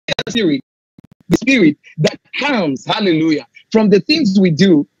spirit, the spirit that comes, hallelujah, from the things we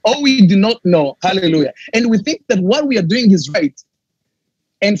do or we do not know, hallelujah. And we think that what we are doing is right,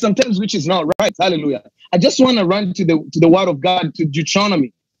 and sometimes which is not right, hallelujah. I just want to run to the word of God, to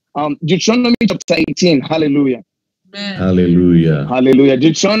Deuteronomy. Deuteronomy chapter 18, hallelujah. Amen. Hallelujah. Hallelujah.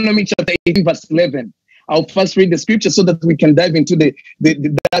 Deuteronomy chapter 18, verse 11. I'll first read the scripture so that we can dive into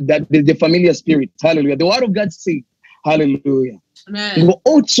the familiar spirit. Hallelujah. The word of God says, hallelujah. Amen.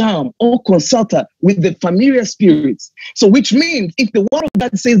 O charm, O consulter with the familiar spirits. So which means if the word of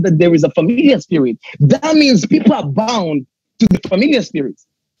God says that there is a familiar spirit, that means people are bound to the familiar spirits.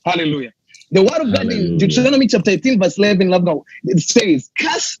 Hallelujah. The word of God in Deuteronomy chapter 18, verse 11, it says,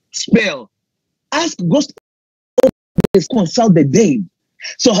 cast spell, ask ghost, consult the dead.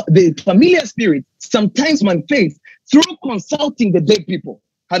 So the familiar spirit sometimes manifests through consulting the dead people.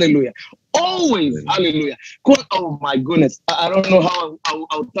 Hallelujah. Always, hallelujah. Oh my goodness. I don't know how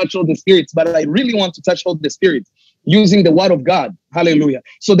I'll touch all the spirits, but I really want to touch all the spirits using the word of God. Hallelujah.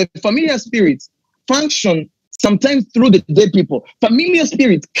 So the familiar spirits function sometimes through the dead people. Familiar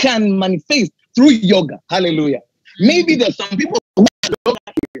spirits can manifest through yoga. Hallelujah. Maybe there's some people who are yoga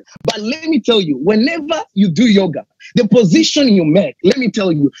here, but let me tell you, whenever you do yoga, the position you make, let me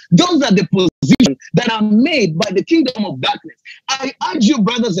tell you, those are the positions that are made by the kingdom of darkness. I urge you,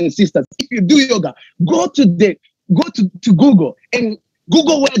 brothers and sisters, if you do yoga, go to Google and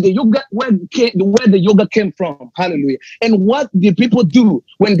Google where the yoga came from. Hallelujah. And what the people do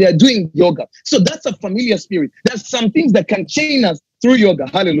when they are doing yoga. So that's a familiar spirit. There's some things that can chain us through yoga.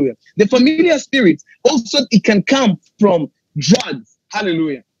 Hallelujah. The familiar spirit also, it can come from drugs.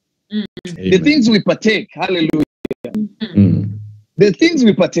 Hallelujah. The things we partake. Hallelujah. The things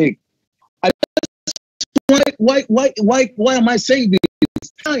we partake. Why am I saying this?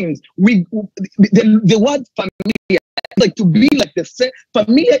 Times the word familiar, like to be like the same.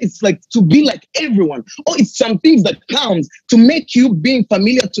 Familiar is like to be like everyone. Or it's some things that comes to make you being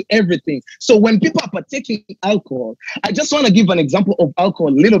familiar to everything. So when people are partaking alcohol, I just want to give an example of alcohol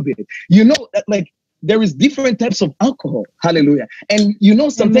a little bit. You know that like there is different types of alcohol. Hallelujah. And you know,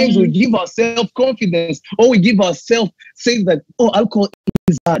 sometimes we give ourselves confidence, or we give ourselves say that, oh, alcohol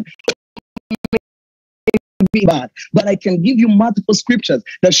is bad. Bad, but I can give you multiple scriptures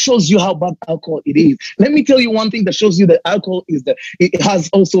that shows you how bad alcohol it is. Let me tell you one thing that shows you that alcohol is that it has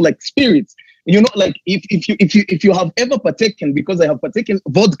also like spirits. You know, like if you have ever partaken, because I have partaken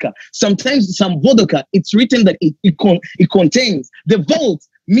vodka, sometimes some vodka, it's written that it contains, the volt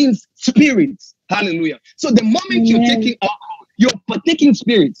means spirits. Hallelujah. So the moment you're taking alcohol, you're partaking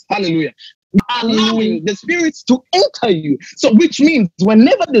spirits. Hallelujah. Allowing the spirits to enter you. So which means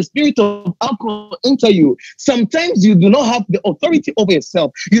whenever the spirit of alcohol enter you, sometimes you do not have the authority over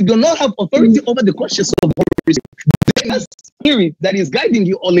yourself. You do not have authority over the consciousness of the Holy Spirit. There's a spirit that is guiding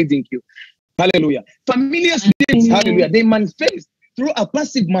you or leading you. Hallelujah. Familiar spirits, hallelujah, they manifest through a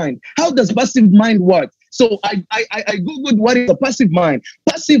passive mind. How does passive mind work? So I googled what is a passive mind.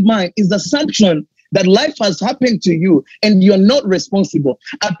 Passive mind is the assumption that life has happened to you and you're not responsible.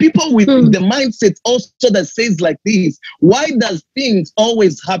 Are people with the mindset also that says like this, why does things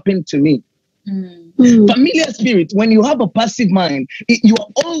always happen to me? Familiar spirit, when you have a passive mind, you're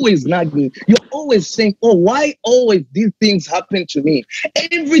always nagging. You're always saying, oh, why always these things happen to me?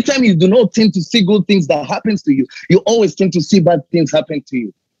 Every time you do not tend to see good things that happens to you, you always tend to see bad things happen to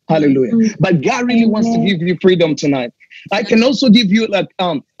you. Hallelujah. But God really wants to give you freedom tonight. I can also give you like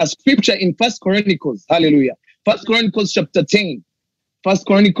a scripture in 1 Chronicles. Hallelujah. 1 Chronicles chapter 10. 1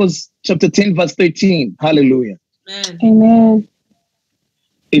 Chronicles chapter 10 verse 13. Hallelujah. Amen.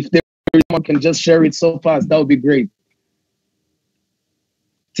 If there is someone can just share it so fast, that would be great.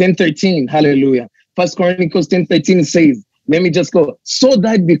 10:13. Hallelujah. 1 Chronicles 10:13 says, let me just go. So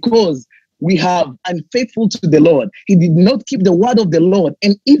that because we have unfaithful to the Lord, he did not keep the word of the Lord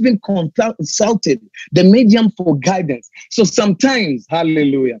and even consulted the medium for guidance. So sometimes,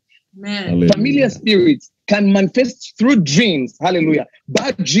 hallelujah, familiar spirits can manifest through dreams, hallelujah,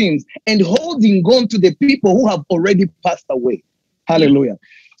 bad dreams, and holding on to the people who have already passed away. Hallelujah.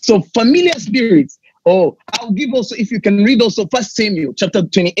 So familiar spirits. Oh, I'll give also, if you can read also 1 Samuel chapter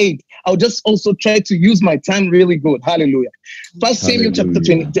 28. I'll just also try to use my time really good. Hallelujah. 1 Samuel chapter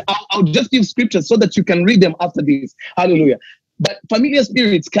 20. I'll just give scriptures so that you can read them after this. Hallelujah. But familiar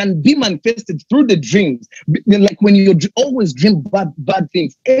spirits can be manifested through the dreams. Like when you always dream bad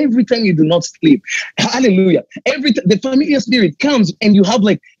things, every time you do not sleep. Hallelujah. The familiar spirit comes and you have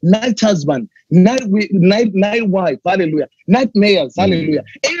like night husband, night wife. Hallelujah. Nightmares. Hallelujah.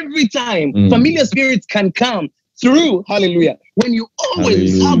 Every time familiar spirits can come through. Hallelujah. When you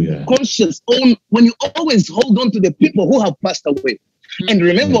always have conscious when you always hold on to the people who have passed away. And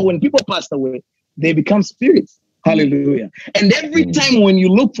remember, when people pass away, they become spirits. Hallelujah. And every time when you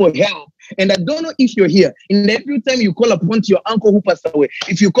look for help, and I don't know if you're here, and every time you call upon to your uncle who passed away,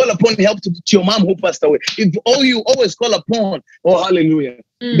 if you call upon help to your mom who passed away, if all you always call upon, oh hallelujah,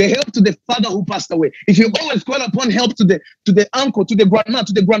 the help to the father who passed away, if you always call upon help to the uncle, to the grandma,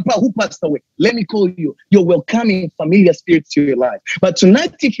 to the grandpa who passed away, let me call you, you're welcoming familiar spirits to your life. But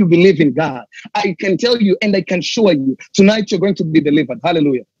tonight, if you believe in God, I can tell you and I can show you, tonight you're going to be delivered.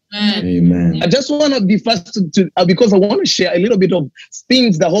 Hallelujah. Amen. I just want to be fast because I want to share a little bit of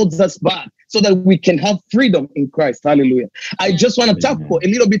things that holds us back so that we can have freedom in Christ. Hallelujah. I just want to tackle a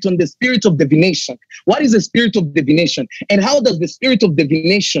little bit on the spirit of divination. What is the spirit of divination? And how does the spirit of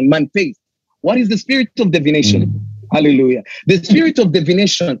divination manifest? What is the spirit of divination? Hallelujah. The spirit of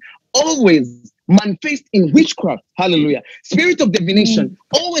divination always manifests in witchcraft. Hallelujah. Spirit of divination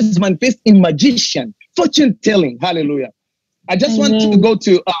always manifests in magician, fortune telling. Hallelujah. I just want to go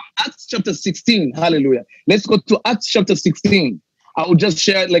to Acts chapter 16. Hallelujah. Let's go to Acts chapter 16. I will just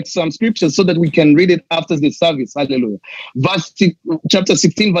share like some scriptures so that we can read it after the service. Hallelujah. Chapter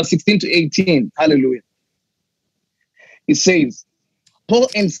 16, verse 16 to 18. Hallelujah. It says, Paul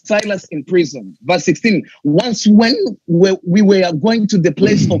and Silas in prison. Verse 16. Once when we were going to the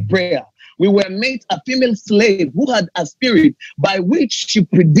place of prayer, we were made a female slave who had a spirit by which she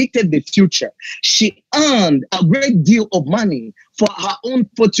predicted the future. She earned a great deal of money for her own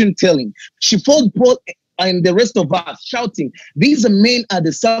fortune telling. She followed Paul and the rest of us, shouting, "These men are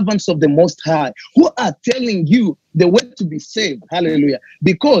the servants of the Most High, who are telling you the way to be saved." Hallelujah.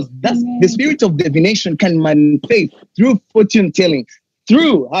 Because that's the spirit of divination can manifest through fortune telling,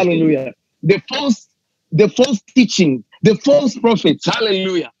 through, hallelujah, the false teaching, the false prophets.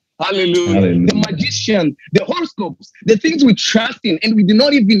 Hallelujah. Hallelujah. The magician, the horoscopes, the things we trust in, and we do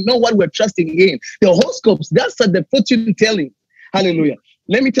not even know what we're trusting in. The horoscopes, that's the fortune telling. Hallelujah.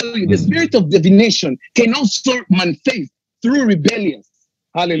 Let me tell you, the spirit of divination can also manifest through rebellion.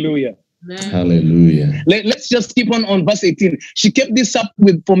 Hallelujah. Hallelujah. Let's just keep on verse 18. She kept this up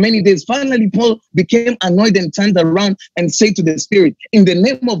for many days. Finally, Paul became annoyed and turned around and said to the spirit, "In the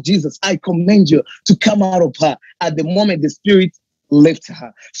name of Jesus, I command you to come out of her." At the moment, the spirit left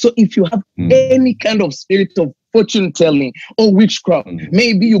her. So if you have any kind of spirit of fortune telling or witchcraft,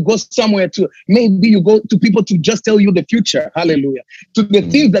 maybe you go somewhere maybe you go to people to just tell you the future. Hallelujah. To the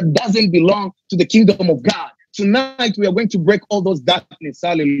things that doesn't belong to the kingdom of God. Tonight, we are going to break all those darkness.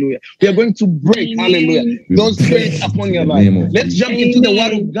 Hallelujah. We are going to break, hallelujah, those spirits upon your life. Let's jump into the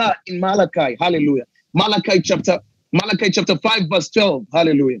word of God in Malachi. Hallelujah. Malachi chapter 5, verse 12.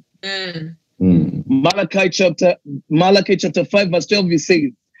 Hallelujah. Malachi chapter 5, verse 12, it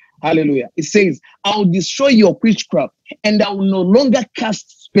says, hallelujah. It says, "I'll destroy your witchcraft, and I will no longer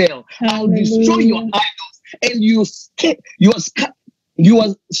cast spell. I'll destroy your idols, and your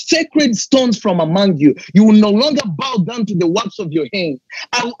sacred stones from among you. You will no longer bow down to the works of your hands.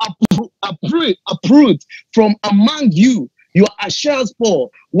 I will uproot from among you your Asher's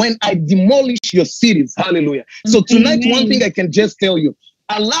pole when I demolish your cities." Hallelujah. So tonight, one thing I can just tell you,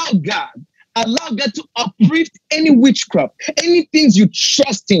 allow God to uproot any witchcraft, any things you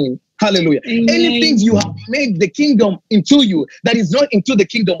trust in. Hallelujah. Any things you have made the kingdom into you that is not into the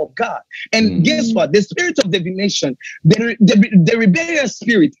kingdom of God. And guess what? The spirit of divination, the rebellious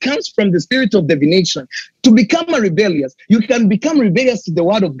spirit comes from the spirit of divination. To become a rebellious, you can become rebellious to the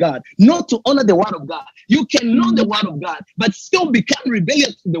word of God, not to honor the word of God. You can know the word of God, but still become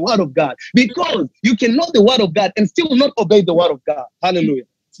rebellious to the word of God, because you can know the word of God and still not obey the word of God. Hallelujah.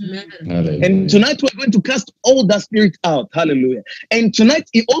 Hallelujah. And tonight we're going to cast all that spirit out. Hallelujah. And tonight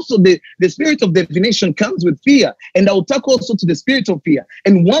also the spirit of divination comes with fear. And I will talk also to the spirit of fear.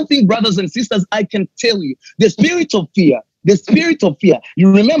 And one thing, brothers and sisters, I can tell you, the spirit of fear,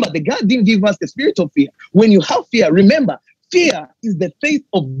 you remember that God didn't give us the spirit of fear. When you have fear, remember, fear is the faith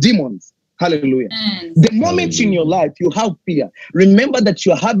of demons. Hallelujah. The moment in your life you have fear, remember that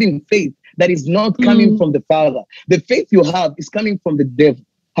you're having faith that is not coming from the Father. The faith you have is coming from the devil.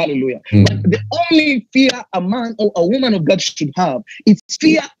 Hallelujah. But the only fear a man or a woman of God should have is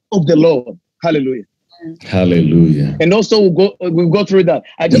fear of the Lord. Hallelujah. Hallelujah. And also we'll go through that.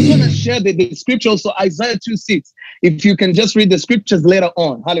 I just want to share the scripture also, Isaiah 2:6. If you can just read the scriptures later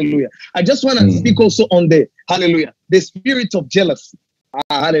on. Hallelujah. I just want to speak also on the spirit of jealousy.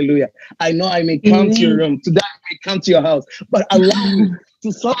 Hallelujah. I know I may come to your room, today I may come to your house, but allow me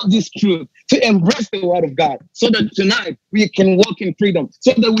to solve this truth, to embrace the word of God, so that tonight we can walk in freedom,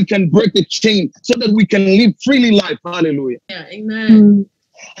 so that we can break the chain, so that we can live freely life. Hallelujah. Yeah, amen.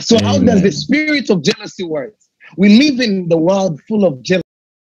 So how does the spirit of jealousy work? We live in the world full of jealousy.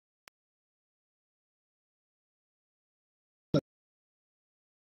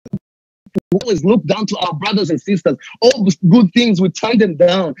 always look down to our brothers and sisters. All good things, we turn them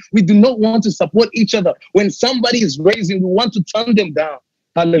down. We do not want to support each other. When somebody is raising, we want to turn them down.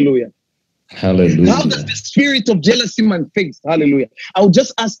 Hallelujah. Hallelujah. How does the spirit of jealousy manifest? Hallelujah. I'll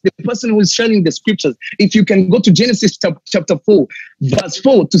just ask the person who is sharing the scriptures, if you can go to Genesis chapter 4, verse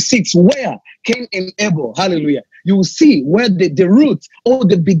 4 to 6, where Cain and Abel, hallelujah, you will see where the root or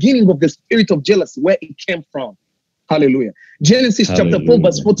the beginning of the spirit of jealousy, where it came from. Hallelujah. Genesis chapter 4,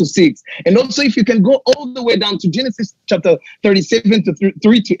 verse 4 to 6. And also, if you can go all the way down to Genesis chapter 37 to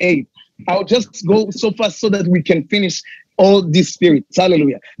 3 to 8, I'll just go so fast so that we can finish all these spirits.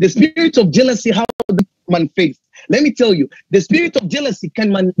 Hallelujah. The spirit of jealousy, how does it manifest? Let me tell you, the spirit of jealousy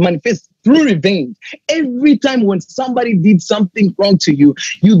can manifest through revenge. Every time when somebody did something wrong to you,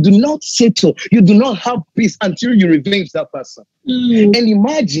 you do not settle, you do not have peace until you revenge that person. And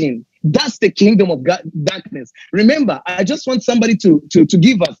imagine, that's the kingdom of darkness. Remember, I just want somebody to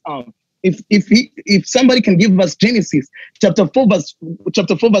give us if somebody can give us Genesis chapter 4 verse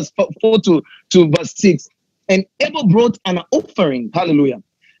 4 to verse 6. And Abel brought an offering, hallelujah,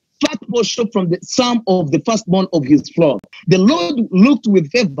 fat portion from the sum of the firstborn of his flock. The Lord looked with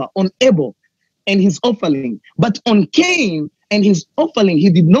favor on Abel and his offering, but on Cain and his offering he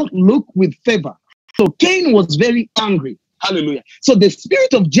did not look with favor. So Cain was very angry. Hallelujah. So the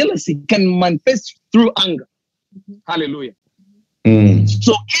spirit of jealousy can manifest through anger. Hallelujah.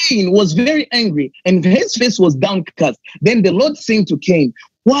 So Cain was very angry and his face was downcast. Then the Lord saying to Cain,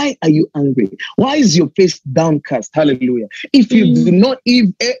 why are you angry? Why is your face downcast? Hallelujah. If you do not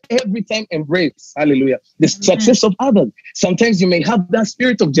every time embrace, hallelujah, the success of others, sometimes you may have that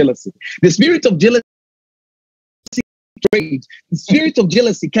spirit of jealousy. The spirit of jealousy, the spirit of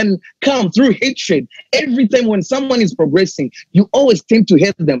jealousy can come through hatred. Every time when someone is progressing, you always tend to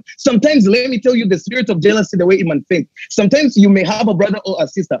hate them. Sometimes, let me tell you, the spirit of jealousy, the way it manifests. Sometimes you may have a brother or a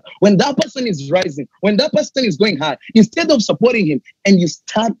sister. When that person is rising, when that person is going high, instead of supporting him, and you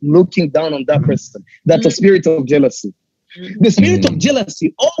start looking down on that person, that's a spirit of jealousy. The spirit of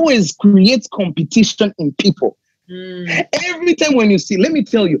jealousy always creates competition in people. Every time when you see, let me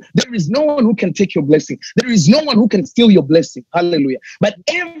tell you, there is no one who can take your blessing. There is no one who can steal your blessing. Hallelujah. But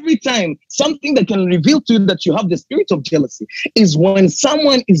every time, something that can reveal to you that you have the spirit of jealousy is when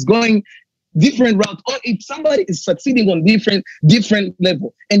someone is going different route, or if somebody is succeeding on different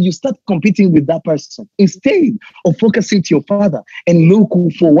level, and you start competing with that person instead of focusing to your Father and look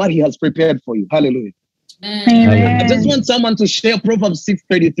for what he has prepared for you. Hallelujah. Amen. I just want someone to share Proverbs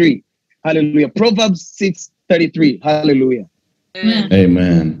 6:33. Hallelujah. Proverbs 6:33. Hallelujah.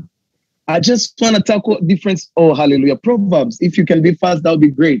 Amen. I just want to tackle difference. Oh, hallelujah. Proverbs. If you can be fast, that would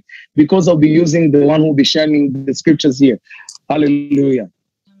be great, because I'll be using the one who will be sharing the scriptures here. Hallelujah.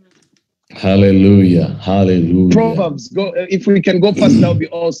 Hallelujah. Hallelujah. Proverbs. Go. If we can go fast, that would be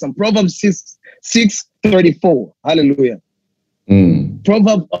awesome. Proverbs 6:34. Hallelujah.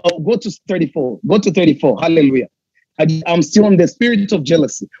 Proverbs. Go to 34. Go to 34. Hallelujah. I'm still on the spirit of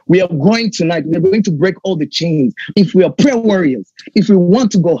jealousy. We are going tonight. We're going to break all the chains. If we are prayer warriors, if we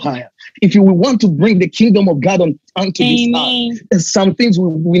want to go higher, if we want to bring the kingdom of God onto this earth, there's some things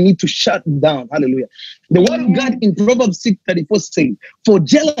we need to shut down. Hallelujah. The word of God in Proverbs 6:34 says, for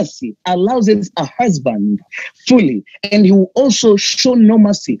jealousy allows a husband fully, and he will also show no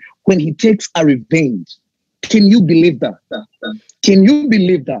mercy when he takes a revenge. Can you believe that? Can you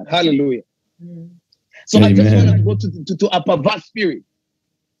believe that? Hallelujah. So amen. I just want to go to a perverse spirit.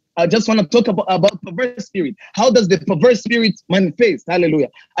 I just want to talk about perverse spirit. How does the perverse spirit manifest? Hallelujah.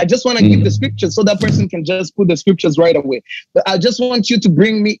 I just want to give the scriptures so that person can just put the scriptures right away. But I just want you to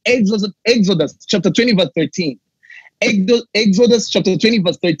bring me Exodus chapter 20 verse 13. Exodus chapter 20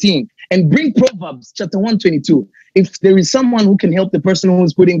 verse 13. And bring Proverbs chapter 122. If there is someone who can help the person who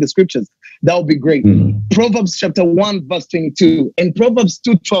is putting the scriptures, that would be great. Proverbs chapter 1 verse 22 and Proverbs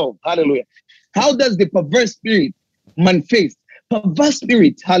 2:12. Hallelujah. How does the perverse spirit manifest? Perverse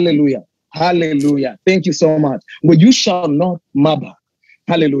spirit, hallelujah, hallelujah. Thank you so much. Well, you shall not murder,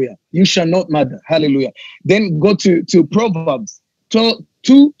 hallelujah. You shall not murder, hallelujah. Then go to Proverbs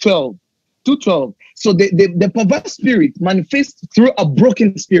 2:12. So the perverse spirit manifests through a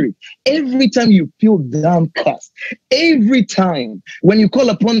broken spirit. Every time you feel downcast, every time when you call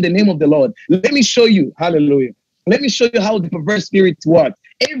upon the name of the Lord, let me show you, hallelujah. Let me show you how the perverse spirit works.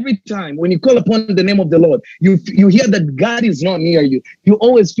 Every time when you call upon the name of the Lord, you hear that God is not near you. You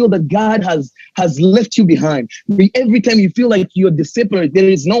always feel that God has left you behind. Every time you feel like you're separate, there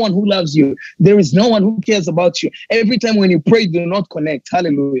is no one who loves you. There is no one who cares about you. Every time when you pray, do not connect.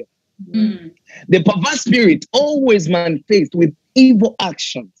 Hallelujah. The perverse spirit always manifests with evil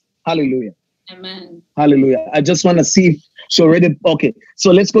actions. Hallelujah. Amen. Hallelujah. I just want to see So read it. Okay.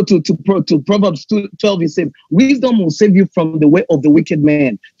 So let's go to Proverbs 12. It says, wisdom will save you from the way of the wicked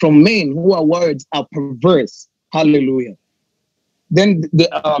man, from men who are words are perverse. Hallelujah. Then the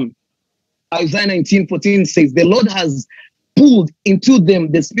Isaiah 19:14 says, the Lord has pulled into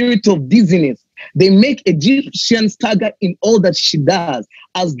them the spirit of dizziness. They make Egyptians stagger in all that she does,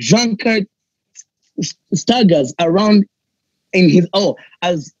 as drunkard staggers around in his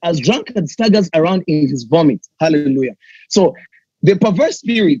as drunkard staggers around in his vomit. Hallelujah. So the perverse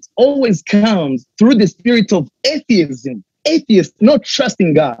spirit always comes through the spirit of atheism. Atheist, not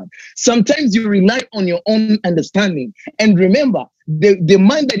trusting God. Sometimes you rely on your own understanding. And remember, the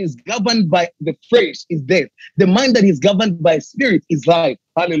mind that is governed by the flesh is death. The mind that is governed by spirit is life.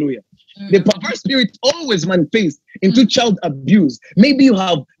 Hallelujah. The perverse spirit always manifests into child abuse. Maybe you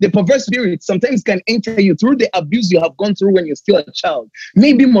have the perverse spirit sometimes can enter you through the abuse you have gone through when you're still a child.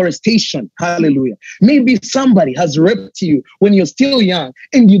 Maybe molestation. Hallelujah. Maybe somebody has raped you when you're still young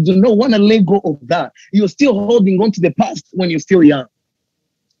and you do not want to let go of that. You're still holding on to the past when you're still young.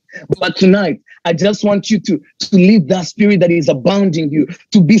 But tonight, I just want you to leave that spirit that is abounding you,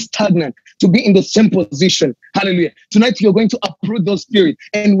 to be stagnant, to be in the same position. Hallelujah. Tonight, you're going to uproot those spirits,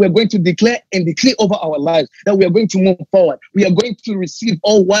 and we're going to declare over our lives that we are going to move forward. We are going to receive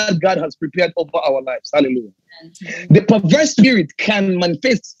all what God has prepared over our lives. Hallelujah. The perverse spirit can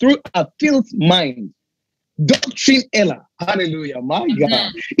manifest through a filled mind. Doctrine error. Hallelujah. My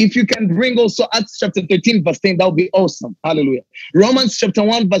God. If you can bring also Acts chapter 13, verse 10, that would be awesome. Hallelujah. Romans chapter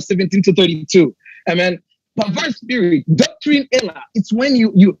 1, verse 17 to 32. Amen. Perverse spirit. Doctrine error. It's when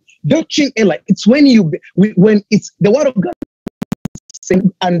you doctrine error. It's when when it's the word of God.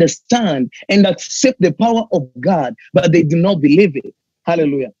 Understand and accept the power of God, but they do not believe it.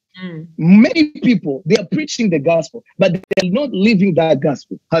 Hallelujah. Many people, they are preaching the gospel, but they're not living that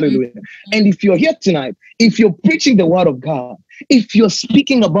gospel. Hallelujah. And if you're here tonight, if you're preaching the word of God, if you're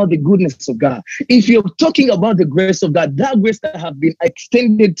speaking about the goodness of God, if you're talking about the grace of God, that grace that have been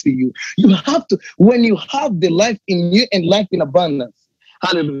extended to you, you have to, when you have the life in you and life in abundance,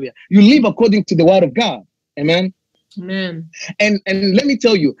 hallelujah, you live according to the word of God. Amen. Amen. And let me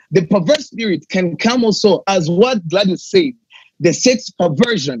tell you, the perverse spirit can come also as what Gladys said, the sex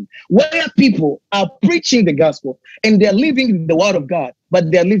perversion, where people are preaching the gospel and they're living the word of God,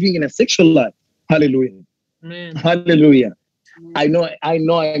 but they're living in a sexual life. Hallelujah. Amen. Hallelujah. I know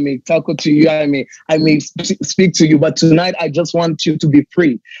I may talk to you, I may speak to you, but tonight I just want you to be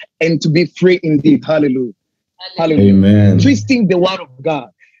free and to be free indeed. Hallelujah. Hallelujah. Amen. Twisting the word of God.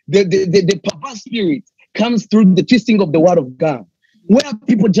 The perverse spirit comes through the twisting of the word of God, where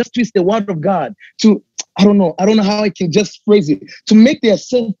people just twist the word of God to, I don't know how I can just phrase it, to make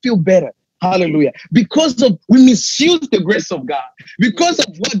themselves feel better. Hallelujah. Because of, we misuse the grace of God, because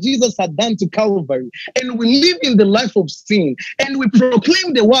of what Jesus had done to Calvary, and we live in the life of sin, and we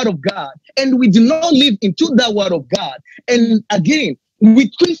proclaim the word of God, and we do not live into that word of God. And again, we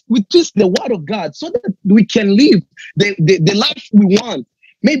twist the word of God so that we can live the life we want.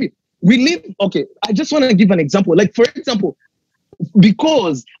 Maybe we live, okay, I just want to give an example. Like, for example,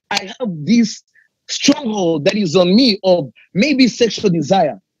 because I have this stronghold that is on me of maybe sexual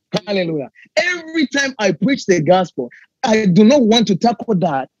desire. Hallelujah. Every time I preach the gospel, I do not want to tackle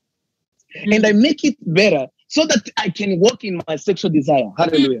that, and I make it better so that I can walk in my sexual desire.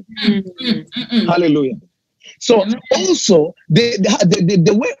 Hallelujah. Hallelujah. So also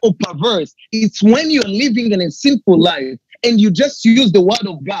the way of perverse is when you're living in a sinful life and you just use the word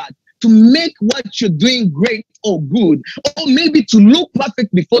of God to make what you're doing great or good, or maybe to look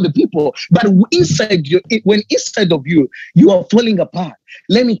perfect before the people, but inside you, when inside of you, you are falling apart.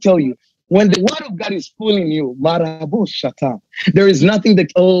 Let me tell you, when the word of God is fooling you, there is nothing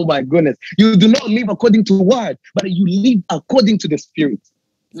that, oh my goodness, you do not live according to the word, but you live according to the spirit.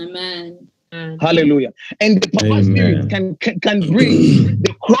 Amen. Hallelujah. And the perverse spirit can bring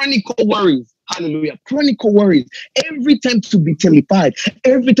the chronic worries. Hallelujah. Chronic worries. Every time to be terrified.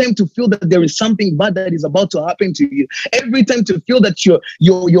 Every time to feel that there is something bad that is about to happen to you. Every time to feel that your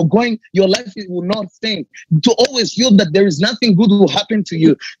life will not stand. To always feel that there is nothing good will happen to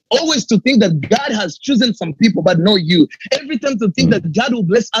you. Always to think that God has chosen some people but not you. Every time to think that God will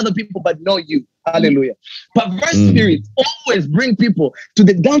bless other people but not you. Hallelujah. Perverse spirits always bring people to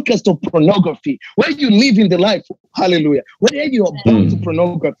the downcast of pornography, where you live in the life. Hallelujah. Where you are bound to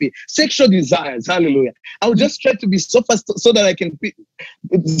pornography, sexual desires. Hallelujah. I will just try to be so fast so that I can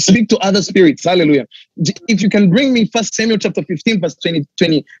speak to other spirits. Hallelujah. If you can bring me 1 Samuel chapter 15, verse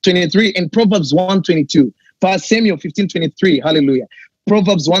 23, and Proverbs 1:22. 1 Samuel 15:23. Hallelujah.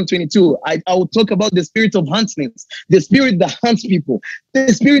 Proverbs 1:22. I will talk about the spirit of huntsness, the spirit that hunts people,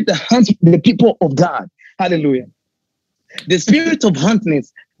 the spirit that hunts the people of God. Hallelujah. The spirit of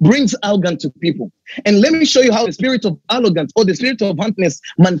haughtiness brings arrogance to people. And let me show you how the spirit of arrogance or the spirit of haughtiness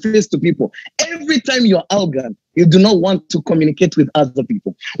manifests to people. Every time you're arrogant, you do not want to communicate with other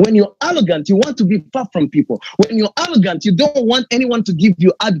people. When you're arrogant, you want to be far from people. When you're arrogant, you don't want anyone to give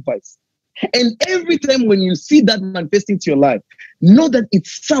you advice. And every time when you see that manifesting to your life, know that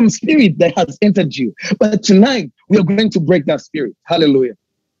it's some spirit that has entered you. But tonight, we are going to break that spirit. Hallelujah.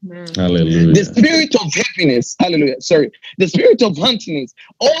 Hallelujah. The spirit of heaviness, hallelujah, sorry. The spirit of haughtiness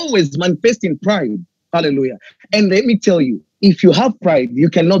always manifests in pride. Hallelujah. And let me tell you, if you have pride, you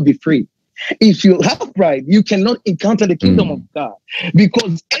cannot be free. If you have pride, you cannot encounter the kingdom of God.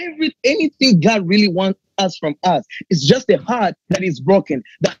 Because anything God really wants us from us is just a heart that is broken,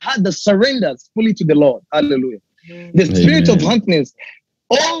 the heart that surrenders fully to the Lord. Hallelujah. The spirit of haughtiness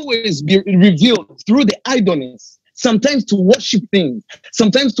always be revealed through the idleness. Sometimes to worship things,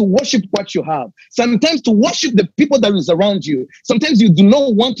 sometimes to worship what you have, sometimes to worship the people that is around you. Sometimes you do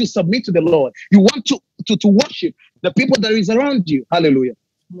not want to submit to the Lord. You want to worship the people that is around you. Hallelujah.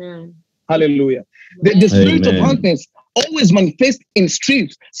 Hallelujah. The spirit of haughtiness always manifests in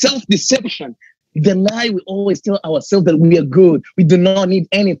strips, self-deception. The lie we always tell ourselves that we are good. We do not need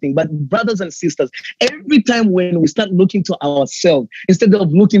anything. But brothers and sisters, every time when we start looking to ourselves instead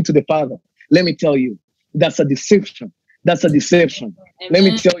of looking to the Father, let me tell you, that's a deception. That's a deception. Amen. Let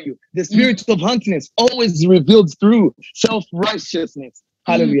me tell you, the spirit of haughtiness always revealed through self-righteousness.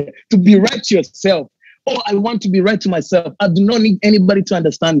 Hallelujah. To be right to yourself. Oh, I want to be right to myself. I do not need anybody to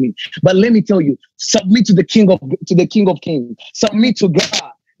understand me. But let me tell you, submit to the King of Kings. Submit to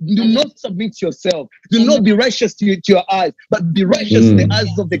God. Do not submit to yourself. Do not be righteous to your eyes, but be righteous in the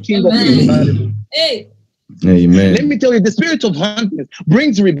eyes of the King of Kings. Hallelujah. Hey. Amen. Let me tell you, the spirit of haughtiness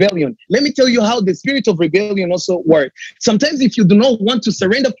brings rebellion. Let me tell you how the spirit of rebellion also works. Sometimes if you do not want to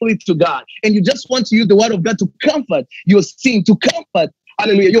surrender fully to God and you just want to use the word of God to comfort your sin, to comfort,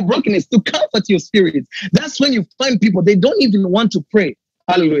 hallelujah, your brokenness, to comfort your spirit, that's when you find people, they don't even want to pray.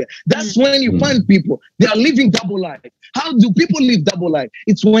 Hallelujah. That's when you find people, they are living double life. How do people live double life?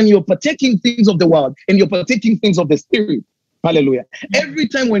 It's when you're partaking things of the world and you're partaking things of the spirit. Hallelujah. Every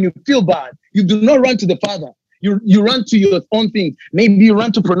time when you feel bad, you do not run to the Father. You run to your own things. Maybe you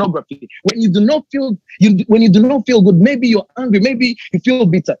run to pornography. When you do not feel good, maybe you're angry, maybe you feel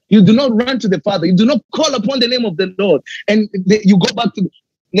bitter. You do not run to the Father. You do not call upon the name of the Lord. And you go back to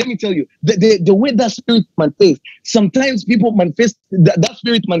let me tell you, the way that spirit manifests, sometimes people manifest, that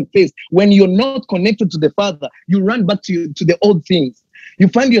spirit manifests when you're not connected to the Father. You run back to the old things. You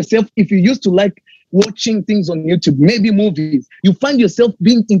find yourself, if you used to like watching things on YouTube, maybe movies, you find yourself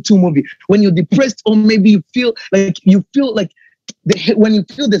being into movie. When you're depressed, or maybe you feel like when you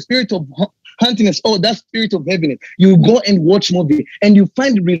feel the spirit of haughtiness, or that spirit of heaviness, you go and watch movie and you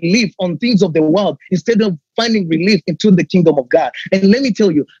find relief on things of the world instead of finding relief into the kingdom of God. And let me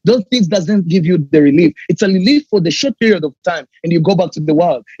tell you, those things doesn't give you the relief. It's a relief for the short period of time, and you go back to the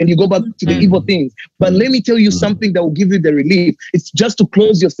world and you go back to the evil things. But let me tell you something that will give you the relief. It's just to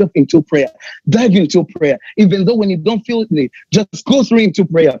close yourself into prayer. Dive into prayer. Even though when you don't feel it, just go through into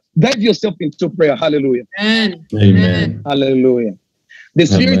prayer. Dive yourself into prayer. Hallelujah. Amen. Amen. Hallelujah.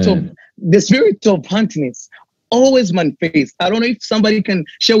 The spirit of haughtiness always manifests. I don't know if somebody can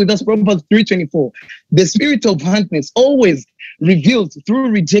share with us Proverbs 3:24. The spirit of haughtiness always reveals through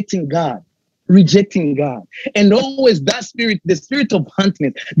rejecting God. And always that spirit, the spirit of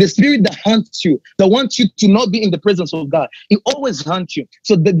haughtiness, the spirit that haunts you, that wants you to not be in the presence of God, it always haunts you.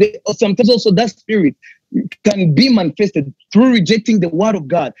 So sometimes also that spirit can be manifested through rejecting the word of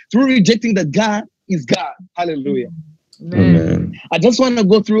God, through rejecting that God is God. Hallelujah. Amen. I just want to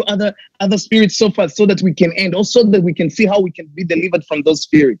go through other spirits so far so that we can end, also that we can see how we can be delivered from those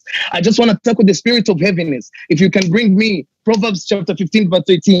spirits. I just want to tackle the spirit of heaviness. If you can bring me Proverbs chapter 15, verse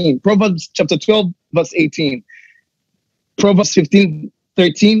 18, Proverbs chapter 12, verse 18, Proverbs 15,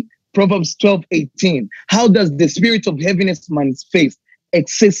 13, Proverbs 12, 18. How does the spirit of heaviness manifest?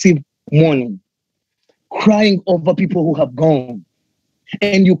 Excessive mourning, crying over people who have gone.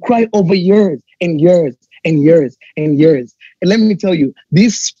 And you cry over years and years and years and years. And let me tell you,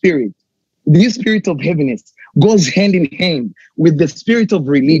 this spirit of heaviness goes hand in hand with the spirit of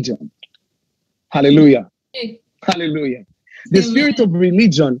religion. Hallelujah. Hallelujah. The spirit of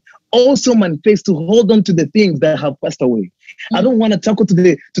religion also manifests to hold on to the things that have passed away. I don't want to tackle to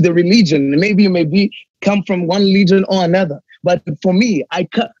the religion. Maybe you may come from one religion or another. But for me, I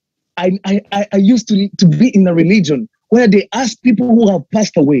used to be in a religion where they ask people who have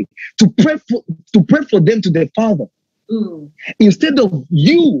passed away to pray for them to their Father. Instead of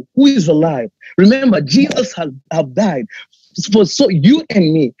you who is alive. Remember, Jesus have died. So you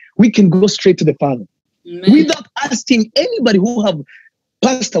and me, we can go straight to the Father. without asking anybody who have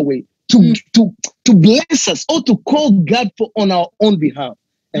passed away to bless us or to call God for on our own behalf.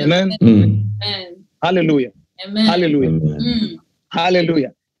 Amen. Hallelujah. Hallelujah.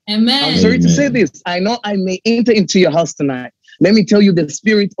 Hallelujah. Amen. I'm sorry to say this. I know I may enter into your house tonight. Let me tell you the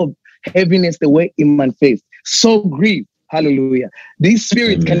spirit of heaviness, the way it manifests. So grief. Hallelujah. This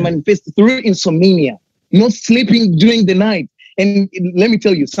spirit can manifest through insomnia, not sleeping during the night. And let me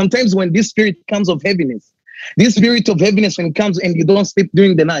tell you, sometimes when this spirit comes of heaviness, this spirit of heaviness, when it comes and you don't sleep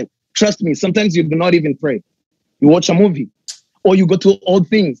during the night, trust me, sometimes you do not even pray. You watch a movie, or you go to old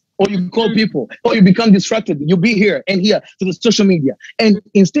things, or you call people, or you become distracted. You be here and here to the social media. And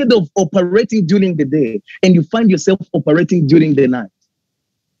instead of operating during the day, and you find yourself operating during the night.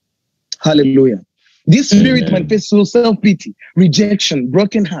 Hallelujah. This spirit manifests through self-pity, rejection,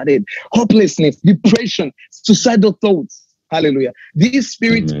 brokenhearted, hopelessness, depression, suicidal thoughts. Hallelujah. This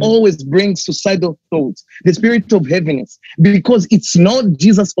spirit always brings suicidal thoughts, the spirit of heaviness, because it's not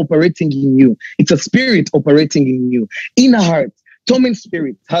Jesus operating in you. It's a spirit operating in you. Inner heart, torment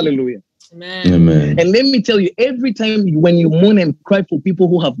spirit. Hallelujah. Amen. And let me tell you, every time when you mourn and cry for people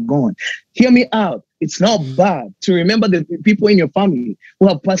who have gone, hear me out. It's not bad to remember the people in your family who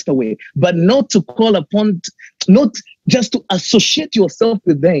have passed away, but not to call upon, not just to associate yourself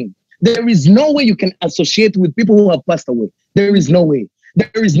with them. There is no way you can associate with people who have passed away. There is no way.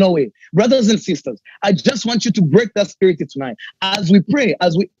 There is no way. Brothers and sisters, I just want you to break that spirit tonight. As we pray,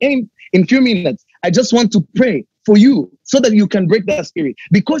 as we aim in few minutes, I just want to pray for you so that you can break that spirit,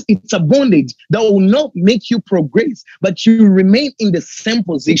 because it's a bondage that will not make you progress, but you remain in the same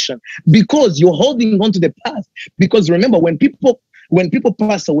position because you're holding on to the past. Because remember, when people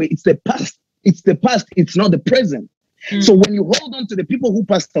pass away, it's the past. It's the past. It's not the present. So when you hold on to the people who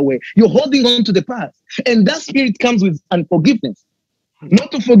passed away, you're holding on to the past. And that spirit comes with unforgiveness.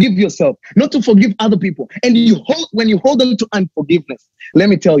 Not to forgive yourself, not to forgive other people. And when you hold on to unforgiveness, let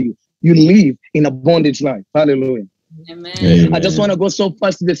me tell you, you live in a bondage life. Hallelujah. Amen. I just want to go so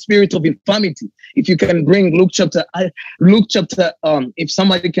fast to the spirit of infirmity. If you can bring Luke chapter, if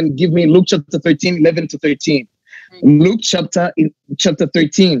somebody can give me Luke chapter 13, 11 to 13. Luke chapter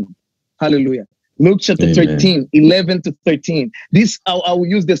 13. Hallelujah. Luke chapter 13, 11 to 13. This, I will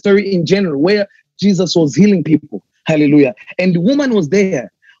use the story in general where Jesus was healing people. Hallelujah. And the woman was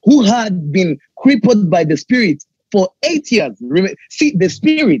there who had been crippled by the spirit for 8 years. See, the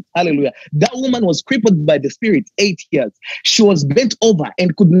spirit, hallelujah. That woman was crippled by the spirit 8 years. She was bent over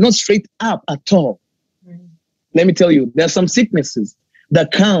and could not straight up at all. Let me tell you, there are some sicknesses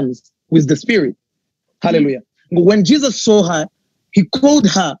that comes with the spirit. Hallelujah. When Jesus saw her, he called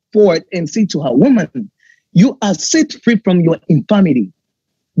her forward and said to her, "Woman, you are set free from your infirmity."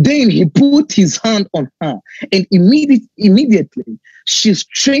 Then he put his hand on her, and immediately she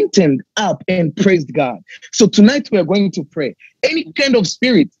straightened up and praised God. So tonight we are going to pray. Any kind of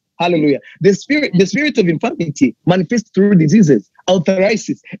spirit, hallelujah. The spirit of infirmity manifests through diseases,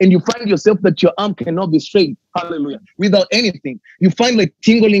 arthritis, and you find yourself that your arm cannot be straight, hallelujah, without anything. You find like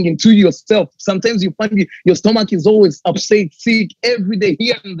tingling into yourself. Sometimes you find your stomach is always upset, sick every day,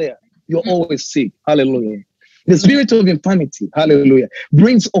 here and there. You're always sick, hallelujah. The spirit of infirmity, hallelujah,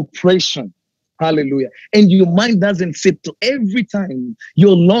 brings oppression, hallelujah. And your mind doesn't settle every time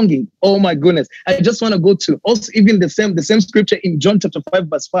you're longing. Oh my goodness. I just want to go to also even the same scripture in John chapter 5,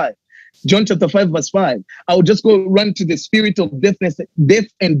 verse 5. John chapter 5, verse 5. I will just go run to the spirit of deafness, deaf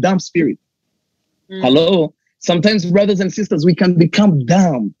and dumb spirit. Hello. Sometimes, brothers and sisters, we can become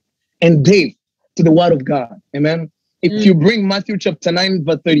dumb and deaf to the word of God. Amen. If you bring Matthew chapter 9,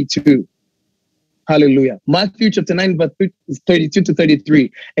 verse 32. Hallelujah. Matthew chapter 9, verse 32 to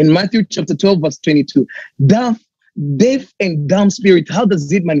 33. And Matthew chapter 12, verse 22. Deaf and dumb spirit, how does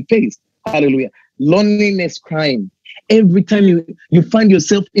it manifest? Hallelujah. Loneliness, crying. Every time you find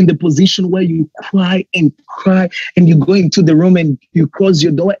yourself in the position where you cry, and you go into the room and you close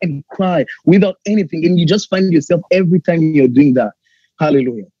your door and cry without anything. And you just find yourself every time you're doing that.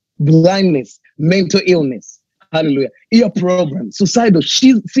 Hallelujah. Blindness, mental illness. Hallelujah. Ear problems, suicidal,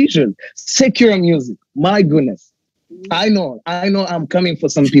 seizures, secular music. My goodness. I know I'm coming for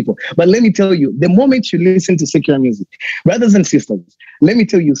some people. But let me tell you, the moment you listen to secular music, brothers and sisters, let me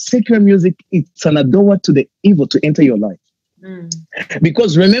tell you, secular music, it's an door to the evil to enter your life.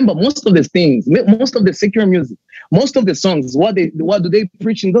 Because remember, most of the things, most of the secular music, most of the songs, what do they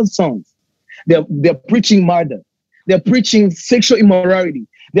preach in those songs? They're preaching murder. They're preaching sexual immorality.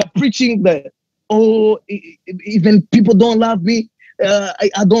 They're preaching even people don't love me.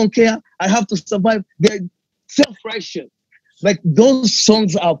 I don't care. I have to survive. They're self-righteous. Like those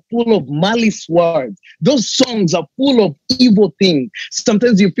songs are full of malice words. Those songs are full of evil things.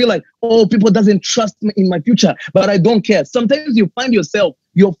 Sometimes you feel like, oh, people doesn't trust me in my future, but I don't care. Sometimes you find yourself,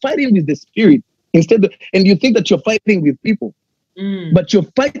 you're fighting with the spirit and you think that you're fighting with people. But you're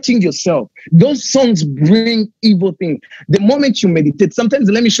fighting yourself. Those songs bring evil things. The moment you meditate, sometimes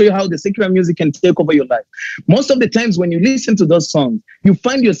let me show you how the secular music can take over your life. Most of the times when you listen to those songs, you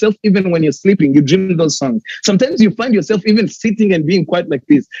find yourself, even when you're sleeping, you dream those songs. Sometimes you find yourself even sitting and being quiet like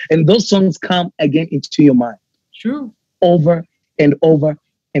this, and those songs come again into your mind. True. Over and over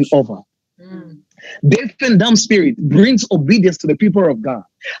and over. Deaf and dumb spirit brings obedience to the people of God.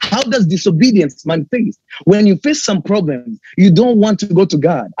 How does disobedience manifest? When you face some problems, you don't want to go to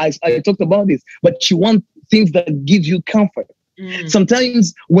God. I talked about this, but you want things that give you comfort.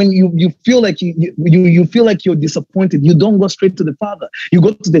 Sometimes when you feel like you feel like you're disappointed, you don't go straight to the Father. You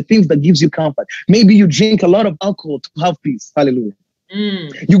go to the things that gives you comfort. Maybe you drink a lot of alcohol to have peace. Hallelujah.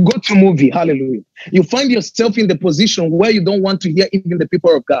 You go to a movie, hallelujah. You find yourself in the position where you don't want to hear even the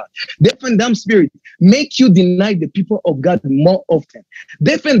people of God. Deaf and dumb spirit make you deny the people of God more often.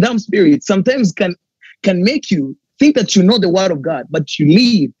 Deaf and dumb spirit sometimes can make you think that you know the word of God, but you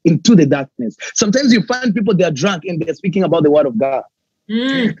live into the darkness. Sometimes you find people, they are drunk and they're speaking about the word of God.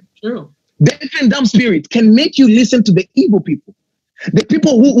 True. Deaf and dumb spirit can make you listen to the evil people. The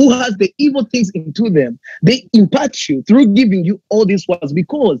people who has the evil things into them, they impart you through giving you all these words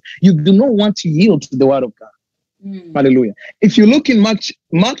because you do not want to yield to the word of God. Hallelujah. If you look in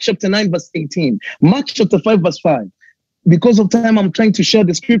Mark chapter 9, verse 18, Mark chapter 5, verse 5, because of time, I'm trying to share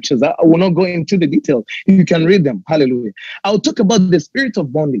the scriptures. I will not go into the details. You can read them. Hallelujah. I'll talk about the spirit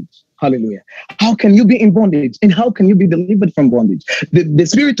of bondage. Hallelujah. How can you be in bondage? And how can you be delivered from bondage? The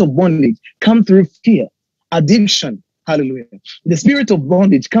spirit of bondage comes through fear, addiction. Hallelujah. The spirit of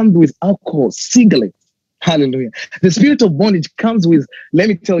bondage comes with alcohol, cigarettes. Hallelujah. The spirit of bondage comes with, let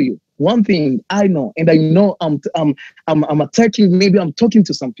me tell you, one thing I know, and I know I'm attacking, maybe I'm talking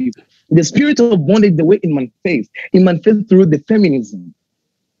to some people. The spirit of bondage, the way it manifests through the feminism.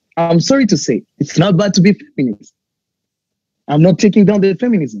 I'm sorry to say, it's not bad to be feminist. I'm not taking down the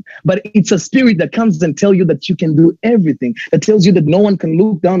feminism, but it's a spirit that comes and tells you that you can do everything, that tells you that no one can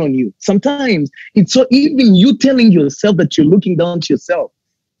look down on you. Sometimes it's so even you telling yourself that you're looking down to yourself.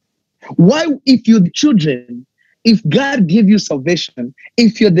 Why, if you're the children, if God gave you salvation,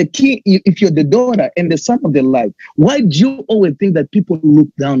 if you're the king, if you're the daughter and the son of their life, why do you always think that people look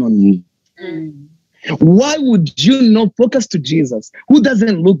down on you? Why would you not focus to Jesus, who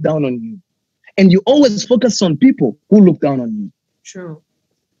doesn't look down on you? And you always focus on people who look down on you. True.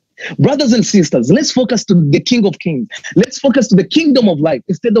 Brothers and sisters, let's focus to the King of Kings. Let's focus to the kingdom of life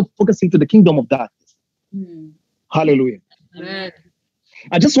instead of focusing to the kingdom of darkness. Hallelujah. Amen.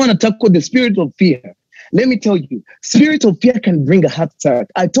 I just want to tackle the spirit of fear. Let me tell you, spirit of fear can bring a heart attack.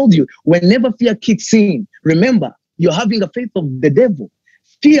 I told you, whenever fear kicks in, remember, you're having a faith of the devil.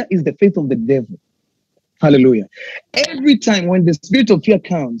 Fear is the faith of the devil. Hallelujah. Every time when the spirit of fear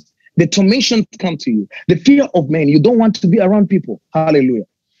comes, the tormentions come to you. The fear of men. You don't want to be around people. Hallelujah.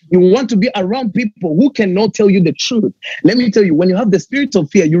 You want to be around people who cannot tell you the truth. Let me tell you, when you have the spirit of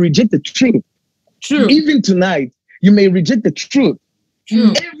fear, you reject the truth. True. Even tonight, you may reject the truth.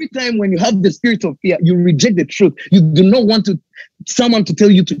 True. Every time when you have the spirit of fear, you reject the truth. You do not want someone to tell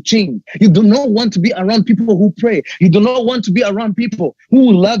you to change. You do not want to be around people who pray. You do not want to be around people who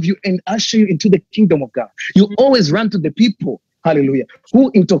will love you and usher you into the kingdom of God. You always run to the people, hallelujah,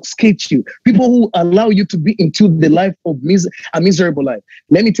 who intoxicate you, people who allow you to be into the life of a miserable life.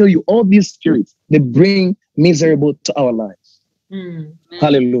 Let me tell you, all these spirits, they bring miserable to our lives.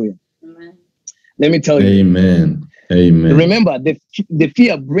 Hallelujah. Amen. Let me tell you. Amen. Amen. Remember, the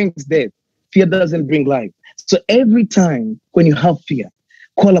fear brings death. Fear doesn't bring life. So every time when you have fear,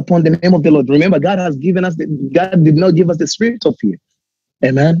 call upon the name of the Lord. Remember, God did not give us the spirit of fear.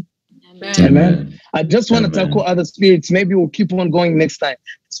 Amen. Amen. Amen. I just want to tackle other spirits. Maybe we'll keep on going next time.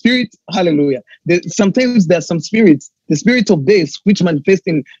 Spirit, hallelujah. Sometimes there are some spirits, the spirit of death, which manifest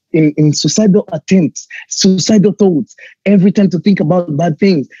in suicidal attempts, suicidal thoughts, every time to think about bad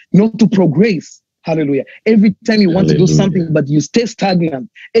things, not to progress. Hallelujah. Every time you want to do something, but you stay stagnant.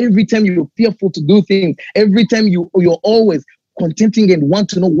 Every time you're fearful to do things. Every time you're always contenting and want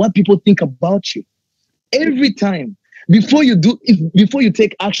to know what people think about you. Every time. Before you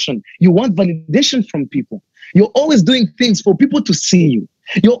take action, you want validation from people. You're always doing things for people to see you.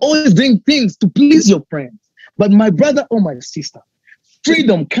 You're always doing things to please your friends. But my brother or my sister,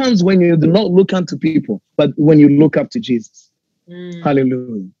 freedom comes when you do not look unto people, but when you look up to Jesus.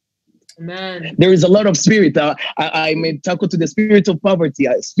 Hallelujah. Amen. There is a lot of spirit. I made tackle to the spirit of poverty,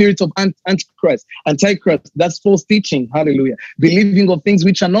 spirit of Antichrist. That's false teaching. Hallelujah. Believing of things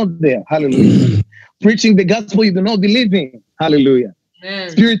which are not there. Hallelujah. Preaching the gospel you do not believe in. Hallelujah.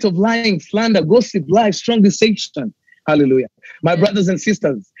 Amen. Spirit of lying, slander, gossip, lies, strong deception. Hallelujah. My brothers and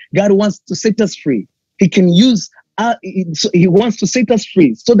sisters, God wants to set us free. He can use, he wants to set us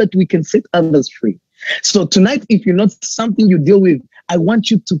free so that we can set others free. So tonight, if you're not something you deal with, I want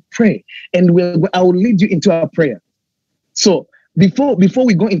you to pray, and I will lead you into our prayer. So before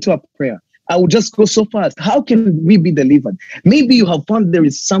we go into our prayer, I will just go so fast. How can we be delivered? Maybe you have found there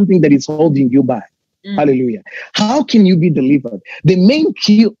is something that is holding you back. Hallelujah. How can you be delivered? The main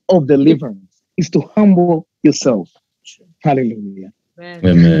key of deliverance is to humble yourself. Hallelujah.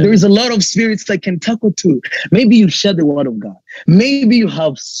 Amen. There is a lot of spirits that can tackle to. Maybe you share the word of God. Maybe you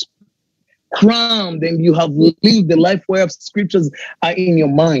have crammed and you have lived the life where scriptures are in your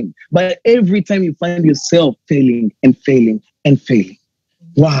mind. But every time you find yourself failing and failing and failing.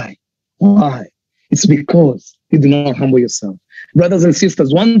 Why? Why? It's because you do not humble yourself. Brothers and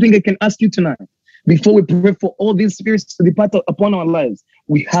sisters, one thing I can ask you tonight, before we pray for all these spirits to depart upon our lives,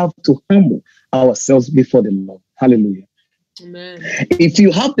 we have to humble ourselves before the Lord. Hallelujah. Amen. If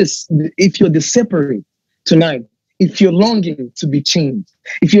you have this, if you're the separate tonight, if you're longing to be changed,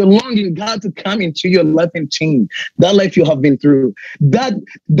 if you're longing God to come into your life and change that life you have been through, that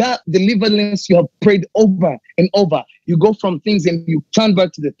deliverance you have prayed over and over, you go from things and you turn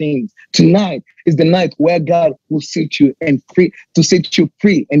back to the things. Tonight is the night where God will set you and free, to set you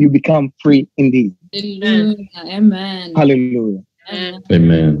free, and you become free indeed. Amen. Amen. Hallelujah. Amen.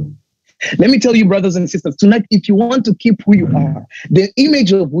 Amen. Let me tell you, brothers and sisters, tonight, if you want to keep who you are, the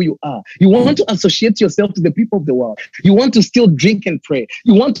image of who you are, you want to associate yourself to the people of the world, you want to still drink and pray,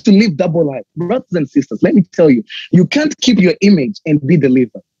 you want to live double life, brothers and sisters, let me tell you, you can't keep your image and be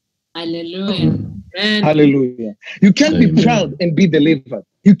delivered. Hallelujah. Amen. Hallelujah. You can't be Amen. proud and be delivered.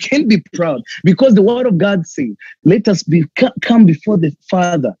 You can't be proud because the word of God says, let us come before the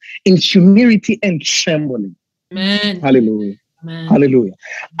Father in humility and trembling. Amen. Hallelujah. Amen. Hallelujah.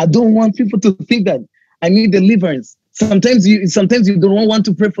 I don't want people to think that I need deliverance. Sometimes you don't want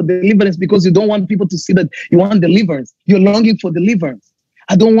to pray for deliverance because you don't want people to see that you want deliverance. You're longing for deliverance.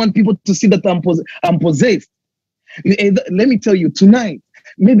 I don't want people to see that I'm possessed. Let me tell you tonight,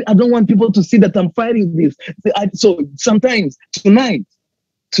 maybe I don't want people to see that I'm fighting this. So sometimes tonight,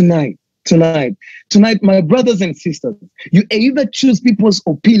 my brothers and sisters, you either choose people's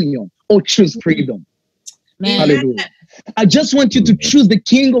opinion or choose freedom. Amen. Hallelujah. I just want you to choose the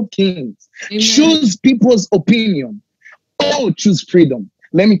King of Kings. Amen. Choose people's opinion or choose freedom.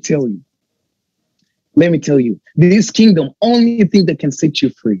 Let me tell you, this kingdom, only thing that can set you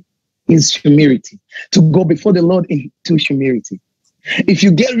free is humility. To go before the Lord into humility. If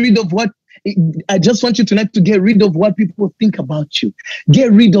you get rid of I just want you tonight to get rid of what people think about you.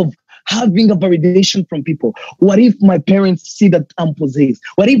 Get rid of having a validation from people. What if my parents see that I'm possessed?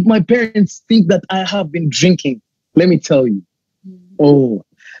 What if my parents think that I have been drinking? Let me tell you. Oh,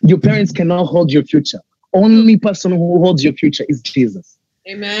 your parents cannot hold your future. Only person who holds your future is Jesus.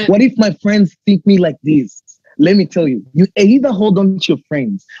 Amen. What if my friends think me like this? Let me tell you, you either hold on to your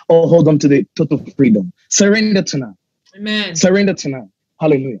friends or hold on to the total freedom. Surrender tonight. Amen. Surrender tonight.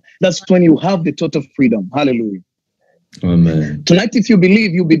 Hallelujah. That's when you have the total freedom. Hallelujah. Amen. Tonight, if you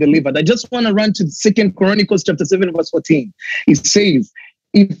believe, you'll be delivered. I just want to run to 2 Chronicles chapter 7, verse 14. It says,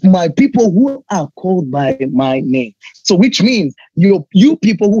 if my people who are called by my name, so which means you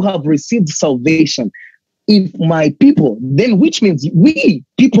people who have received salvation, if my people, then which means we,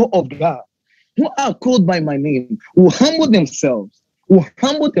 people of God, who are called by my name, will humble themselves,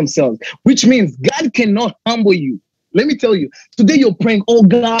 which means God cannot humble you. Let me tell you, today you're praying, oh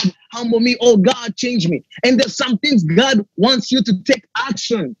God, humble me, oh God, change me. And there's some things God wants you to take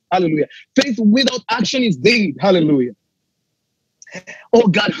action. Hallelujah. Faith without action is dead. Hallelujah. Oh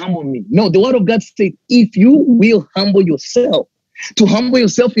God, humble me. No, the word of God says, if you will humble yourself. To humble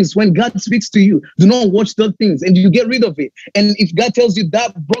yourself is when God speaks to you. Do not watch those things and you get rid of it. And if God tells you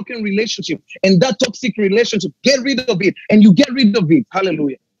that broken relationship and that toxic relationship, get rid of it and you get rid of it.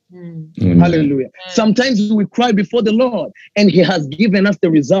 Hallelujah. Hallelujah. Sometimes we cry before the Lord and He has given us the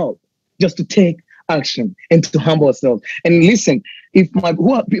result just to take action and to humble ourselves. And listen, if my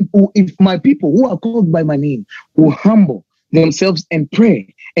people who are called by my name will humble themselves and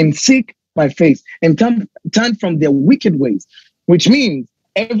pray and seek my face and turn from their wicked ways, which means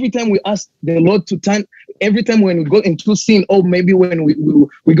every time we ask the Lord to turn, every time when we go into sin, or maybe when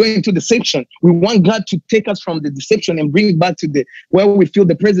we go into deception, we want God to take us from the deception and bring it back to where we feel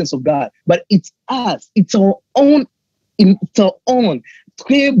the presence of God. But it's us, it's our own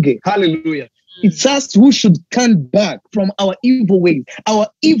Hallelujah. It's us who should turn back from our evil ways, our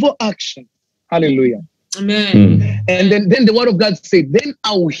evil actions. Hallelujah. Amen. And then the word of God said, then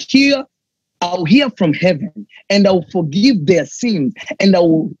I'll hear from heaven, and I'll forgive their sins, and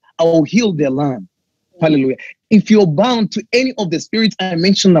I'll heal their land. Hallelujah. If you're bound to any of the spirits I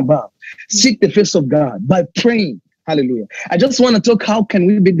mentioned above, seek the face of God by praying. Hallelujah. I just want to talk, how can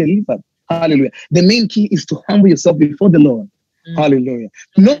we be delivered? Hallelujah. The main key is to humble yourself before the Lord. Hallelujah.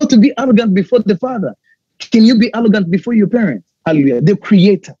 Not to be arrogant before the Father. Can you be arrogant before your parents? Hallelujah. The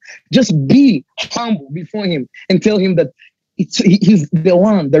Creator. Just be humble before Him and tell Him that He's the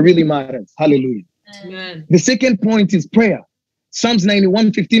one that really matters. Hallelujah. Amen. The second point is prayer. Psalms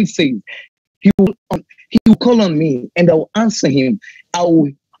 91:15 says, He will call on me and I will answer him. I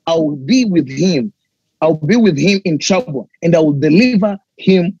will be with him. I'll be with him in trouble, and I will deliver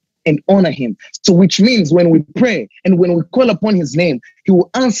him and honor him. So which means when we pray and when we call upon his name, he will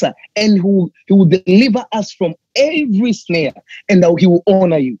answer, and he will deliver us from every snare, and he will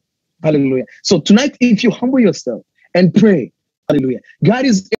honor you. Hallelujah. So tonight, if you humble yourself and pray, hallelujah, God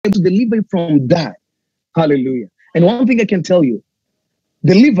is able to deliver you from that. Hallelujah. And one thing I can tell you,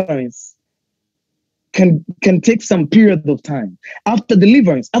 deliverance can take some period of time. After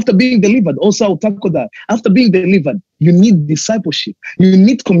deliverance, after being delivered, also I'll tackle that. After being delivered, you need discipleship. You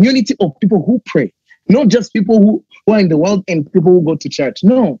need community of people who pray. Not just people who are in the world and people who go to church.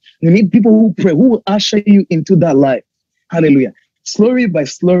 No, you need people who pray, who will usher you into that life. Hallelujah. Slowly by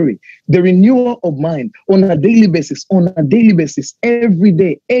slowly, the renewal of mind on a daily basis, every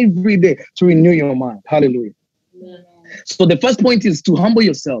day, to renew your mind. Hallelujah. Amen. So the first point is to humble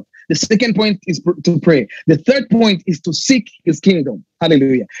yourself. The second point is to pray. The third point is to seek his kingdom.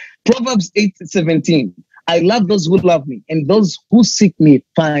 Hallelujah. Proverbs 8:17. I love those who love me, and those who seek me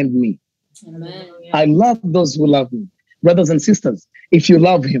find me. Amen. I love those who love me. Brothers and sisters, if you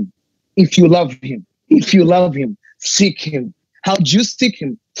love him, seek him. How do you seek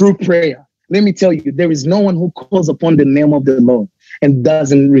him? Through prayer. Let me tell you, there is no one who calls upon the name of the Lord and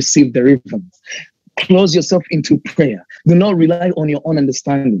doesn't receive the reverence. Close yourself into prayer. Do not rely on your own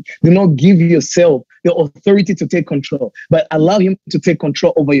understanding. Do not give yourself the authority to take control, but allow him to take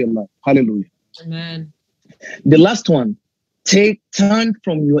control over your life. Hallelujah. Amen. The last one, turn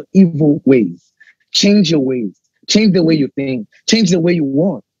from your evil ways. Change your ways. Change the way you think. Change the way you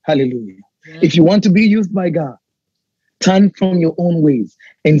walk. Hallelujah. Amen. If you want to be used by God, turn from your own ways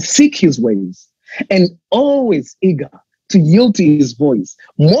and seek his ways, and always eager to yield to his voice.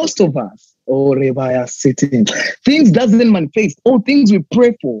 Most of us, things doesn't manifest. All things we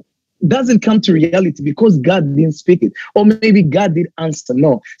pray for doesn't come to reality because God didn't speak it, or maybe God did answer.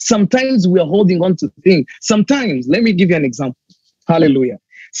 No, sometimes we are holding on to things. Sometimes, let me give you an example. Hallelujah.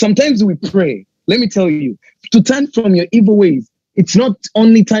 Sometimes we pray. Let me tell you, to turn from your evil ways, it's not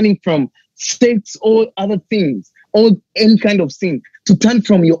only turning from states or other things or any kind of sin. To turn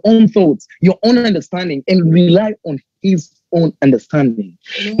from your own thoughts, your own understanding, and rely on his own understanding.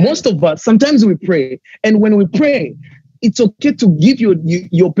 Most of us, sometimes we pray, and when we pray, it's okay to give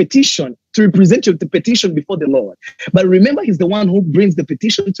your petition, to represent your petition before the Lord. But remember, he's the one who brings the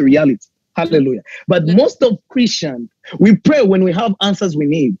petition to reality. Hallelujah. But most of Christians, we pray when we have answers we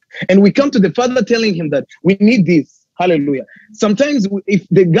need, and we come to the Father telling him that we need this. Hallelujah. Sometimes if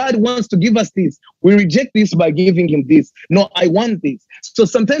the God wants to give us this, we reject this by giving him this. No, I want this. So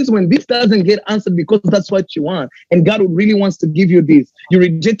sometimes when this doesn't get answered because that's what you want, and God really wants to give you this, you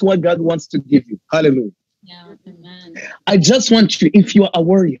reject what God wants to give you. Hallelujah. Yeah, amen. I just want you, if you are a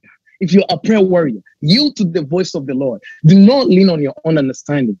warrior, if you're a prayer warrior, yield to the voice of the Lord. Do not lean on your own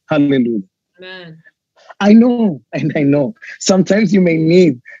understanding. Hallelujah. Amen. I know. Sometimes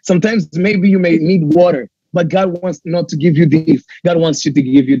maybe you may need water, but God wants not to give you this. God wants you to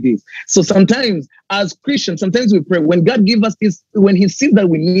give you this. So sometimes as Christians, sometimes we pray, when God gives us this, when he sees that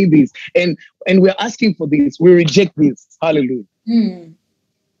we need this, and we're asking for this, we reject this. Hallelujah.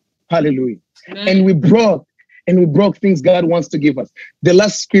 Hallelujah. Amen. And we broke things God wants to give us. The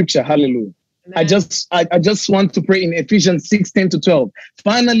last scripture, hallelujah. Amen. I just want to pray in Ephesians 6:10-12.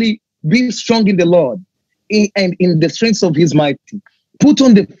 Finally, be strong in the Lord and in the strength of his mighty. Put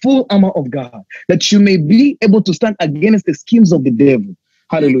on the full armor of God, that you may be able to stand against the schemes of the devil.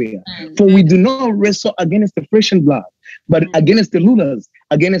 Hallelujah. For we do not wrestle against the flesh and blood, but against the rulers,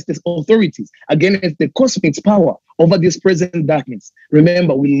 against the authorities, against the cosmic power over this present darkness.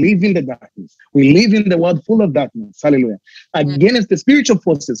 Remember, we live in the darkness. We live in the world full of darkness. Hallelujah. Against the spiritual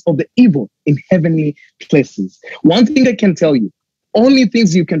forces of the evil in heavenly places. One thing I can tell you, only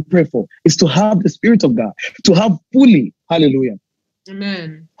things you can pray for is to have the Spirit of God, to have fully, hallelujah,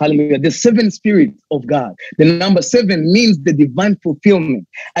 Amen. Hallelujah. The 7 spirits of God. The number 7 means the divine fulfillment.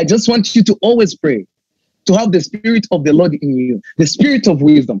 I just want you to always pray to have the spirit of the Lord in you, the spirit of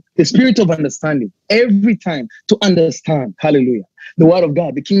wisdom, the spirit of understanding, every time to understand, hallelujah, the word of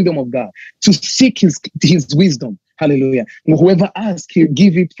God, the kingdom of God, to seek his wisdom, hallelujah. Whoever asks, he'll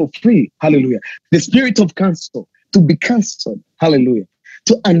give it for free, hallelujah. The spirit of counsel, to be counseled, hallelujah.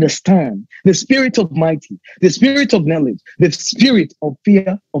 To understand, the spirit of mighty, the spirit of knowledge, the spirit of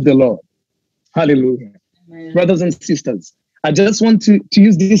fear of the Lord, hallelujah. Amen. Brothers and sisters, I just want to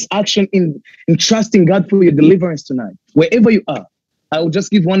use this action in trusting God for your deliverance tonight. Wherever you are, I will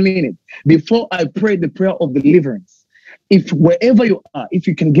just give 1 minute before I pray the prayer of deliverance. If wherever you are, if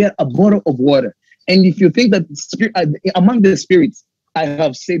you can get a bottle of water, and if you think that among the spirits, I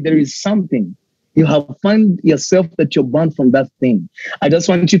have said there is something, you have found yourself that you're bound from that thing. I just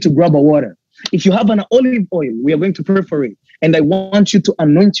want you to grab a water. If you have an olive oil, we are going to pray for it. And I want you to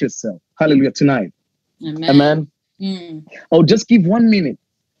anoint yourself. Hallelujah, tonight. Amen. Amen. Mm. I'll just give 1 minute.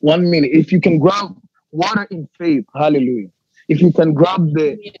 1 minute. If you can grab water in faith, hallelujah. If you can grab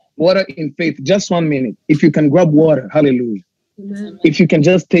the water in faith, just 1 minute. If you can grab water, hallelujah. Amen. If you can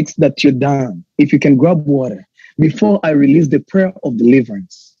just text that you're done. If you can grab water before I release the prayer of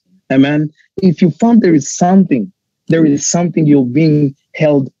deliverance. Amen. If you found there is something you're being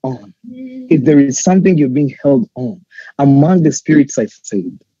held on. If there is something you're being held on among the spirits I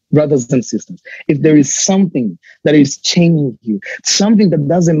saved, brothers and sisters, if there is something that is chaining you, something that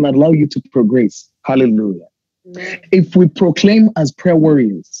doesn't allow you to progress, hallelujah. Amen. If we proclaim as prayer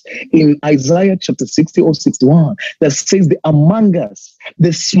warriors in Isaiah chapter 60 or 61, that says the among us,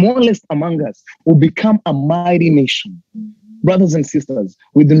 the smallest among us will become a mighty nation. Brothers and sisters,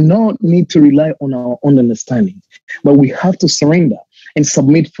 we do not need to rely on our own understanding, but we have to surrender and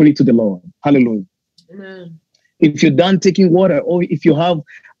submit fully to the Lord. Hallelujah. Amen. If you're done taking water, or if you have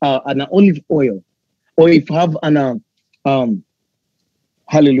an olive oil, or if you have an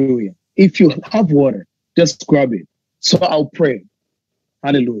hallelujah. If you have water, just grab it. So I'll pray.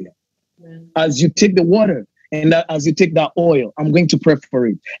 Hallelujah. Amen. As you take the water and as you take that oil, I'm going to pray for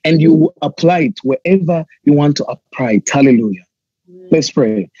it. And you apply it wherever you want to apply it. Hallelujah. Let's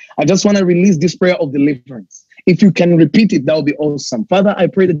pray. I just want to release this prayer of deliverance. If you can repeat it, that would be awesome. Father, I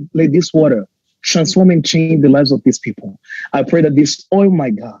pray that let this water transform and change the lives of these people. I pray that this oil, my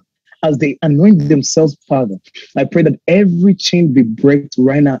God, as they anoint themselves, Father, I pray that every chain be broken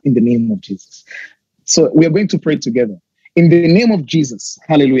right now in the name of Jesus. So we are going to pray together. In the name of Jesus,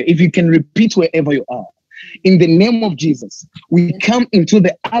 hallelujah. If you can repeat wherever you are. In the name of Jesus, we come into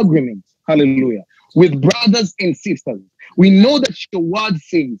the agreement, hallelujah, with brothers and sisters. We know that your word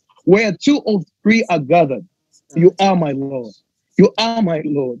says, where 2 or 3 are gathered, you are my Lord. You are my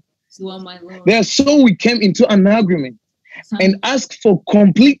Lord. You are my Lord. There, so we came into an agreement and asked for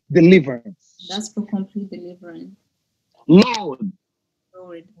complete deliverance. That's for complete deliverance. Lord,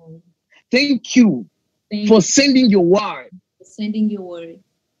 Lord, thank you for sending your word for sending your word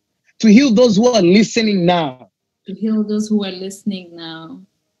to heal those who are listening now to heal those who are listening now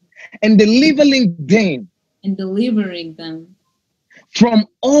and delivering them and delivering them from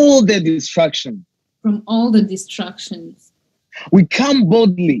all their distraction. from all the distractions. We come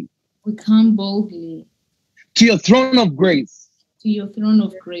boldly We come boldly to your throne of grace to your throne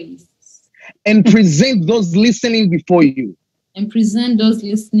of grace and present those listening before you and present those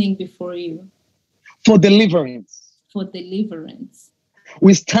listening before you for deliverance. for deliverance.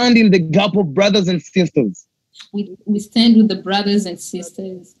 We stand in the gap of brothers and sisters We stand with the brothers and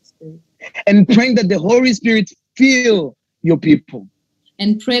sisters and praying that the Holy Spirit fill your people.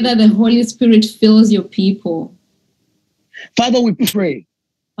 and pray that the Holy Spirit fills your people. Father, we pray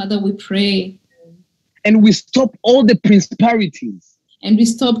Father, we pray and we stop all the principalities and we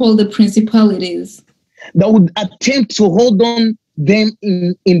stop all the principalities that would attempt to hold on them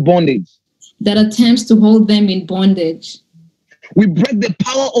in bondage. that attempts to hold them in bondage. We break the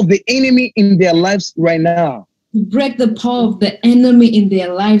power of the enemy in their lives right now. We break the power of the enemy in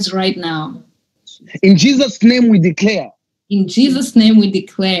their lives right now. In Jesus' name we declare In Jesus' name we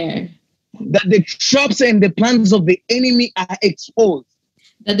declare that the traps and the plans of the enemy are exposed.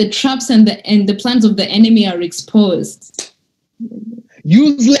 that the traps and the plans of the enemy are exposed,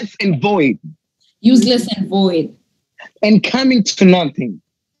 Useless and void, useless and void, and coming to nothing.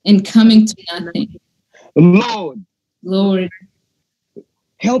 and coming to nothing. Lord, Lord,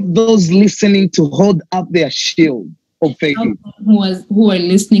 help those listening to hold up their shield of faith, help them who are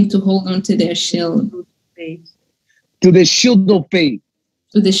listening to hold on to their shield, to the shield of faith,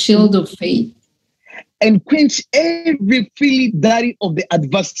 to the shield of faith, and quench every fiery darting of the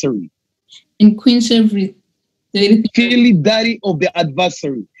adversary. and quench every Say it Feel dirty of the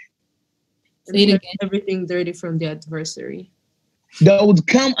adversary Say it again. Everything dirty from the adversary that would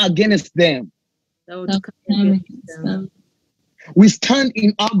come against them. that would come against them. We stand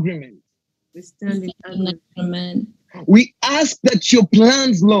in agreement. We stand in agreement. Amen. We ask that your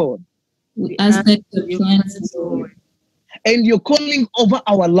plans, Lord, We ask that your your plans, plans, Lord, Lord, and your calling over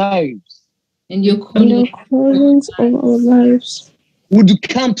our lives and your And your calling callings of our lives would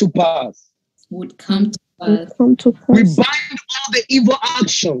come to pass. would come to will pass. come to We pass. bind all the evil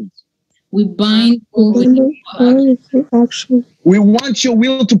actions. We bind all the And evil all of action. We want your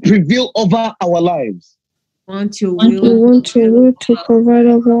will to prevail over our lives. want your Want will. We want your will to provide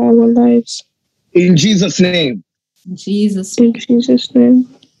over our lives. In Jesus' name, in Jesus. In Jesus' name.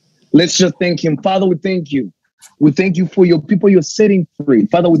 let's just thank him. Father, we thank you. We thank you for your people you're setting free.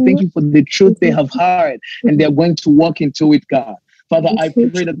 Father, we thank you for the truth they have heard and they're going to walk into it, God. Father, I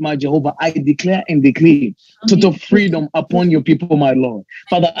pray that, my Jehovah, I declare and decree total freedom upon your people, my Lord.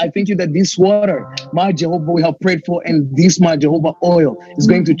 Father, I thank you that this water, my Jehovah, we have prayed for, and this, my Jehovah, oil is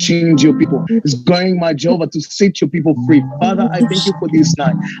going to change your people. It's going, my Jehovah, to set your people free. Father, I thank you for this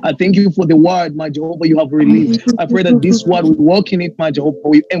night. I thank you for the word, my Jehovah, you have released. I pray that this word, we walk in it, my Jehovah,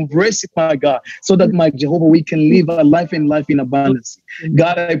 we embrace it, my God, so that, my Jehovah, we can live a life and life in abundance.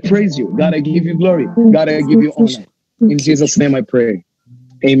 God, I praise you. God, I give you glory. God, I give you honor. In Jesus' name I pray.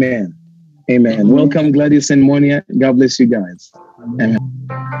 Amen. Amen. Welcome, Gladys and Monia. God bless you guys. Amen.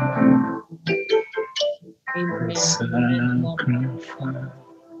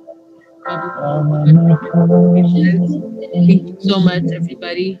 Thank you so much,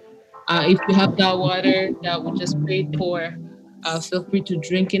 everybody. If you have that water that we just prayed for, feel free to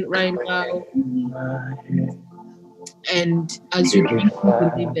drink it right now. And as you drink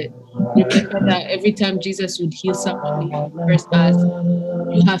it, believe it. Remember that every time Jesus would heal somebody, he first asked,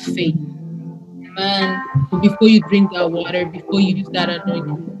 you have faith. Amen. So before you drink that water, before you use that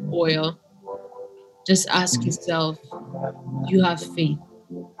anointing oil, just ask yourself, you have faith.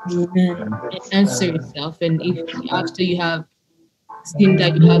 Amen. And answer yourself. And if after you have seen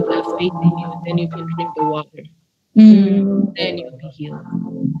that you have that faith in you, then you can drink the water. Then you'll be healed.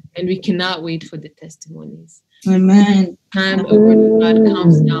 And we cannot wait for the testimonies. Amen. Time the word of God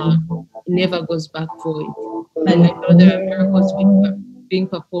comes down, it never goes back void. And I know there are miracles being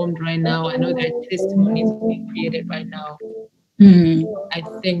performed right now. I know there are testimonies being created right now. I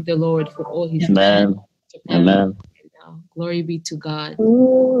thank the Lord for all his Amen. Amen. right now. Glory be to God.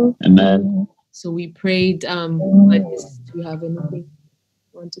 Amen. So we prayed. But do you have anything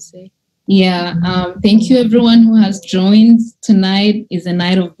you want to say? Yeah, thank you everyone who has joined. Tonight is a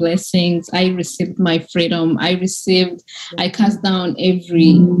night of blessings. I received my freedom. I cast down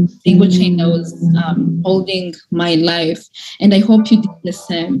every single chain that was holding my life. And I hope you did the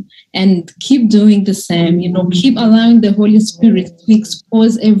same. And keep doing the same. Keep allowing the Holy Spirit to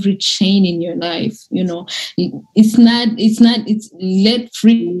expose every chain in your life. It's let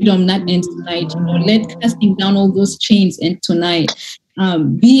freedom not end tonight. Let casting down all those chains end tonight.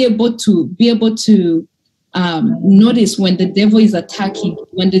 Be able to notice when the devil is attacking,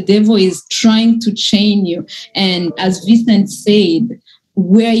 when the devil is trying to chain you. And as Vincent said,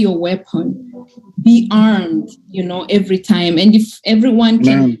 wear your weapon, be armed, every time. And if everyone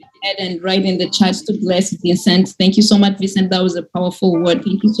can ahead and write in the chat to bless Vincent. Thank you so much, Vincent. That was a powerful word.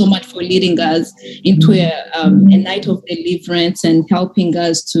 Thank you so much for leading us into a night of deliverance and helping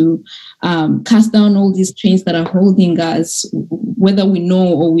us to cast down all these chains that are holding us, whether we know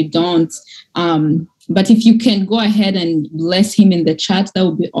or we don't. But if you can go ahead and bless him in the chat, that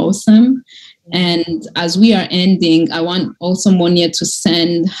would be awesome. And as we are ending, I want also Monia to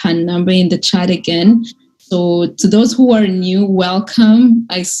send her number in the chat again. So to those who are new, welcome.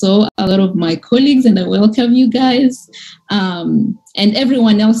 I saw a lot of my colleagues and I welcome you guys. And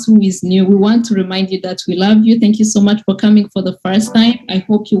everyone else who is new, we want to remind you that we love you. Thank you so much for coming for the first time. I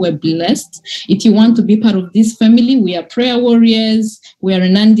hope you were blessed. If you want to be part of this family, we are prayer warriors. We are a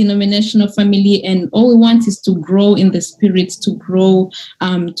non-denominational family, and all we want is to grow in the spirit, to grow,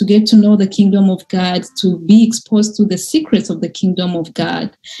 to get to know the kingdom of God, to be exposed to the secrets of the kingdom of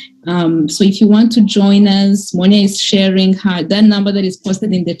God. So if you want to join us, Monia is sharing that number that is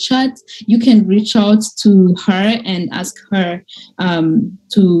posted in the chat. You can reach out to her and ask her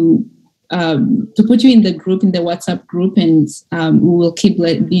to put you in the group, in the WhatsApp group, and we will keep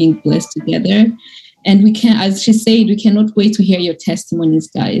being blessed together. And we can, as she said, we cannot wait to hear your testimonies,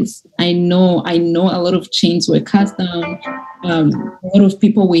 guys. I know a lot of chains were cast down, a lot of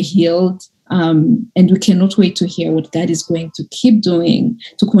people were healed, and we cannot wait to hear what God is going to keep doing,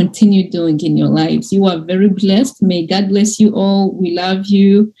 to continue doing in your lives. You are very blessed. May God bless you all. We love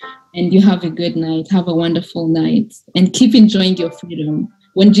you. And you have a good night. Have a wonderful night. And keep enjoying your freedom.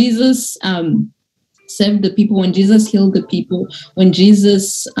 When Jesus saved the people, when Jesus healed the people, when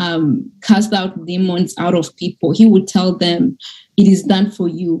Jesus cast out demons out of people, he would tell them, it is done for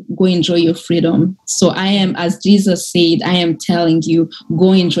you. Go enjoy your freedom. So I am, as Jesus said, I am telling you,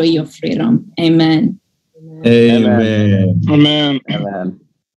 go enjoy your freedom. Amen. Amen. Amen. Amen.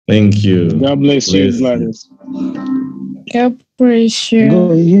 Thank you. God bless you, Gladys. God bless you.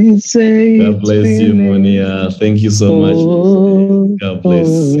 Go ye say God bless you, Monia. Thank you so much. God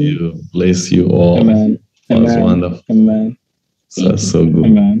bless you. Bless you all. Amen. That was Amen. wonderful. Amen. So good.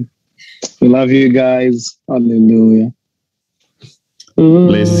 Amen. We love you guys. Hallelujah.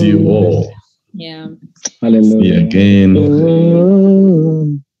 Bless you all. Yeah. Hallelujah. See you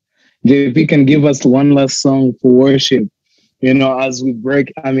again. JP can give us one last song for worship. You know, as we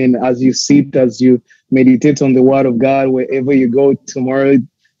break, as you sit, as you meditate on the word of God, wherever you go tomorrow,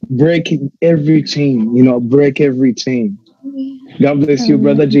 break every chain, break every chain. God bless you,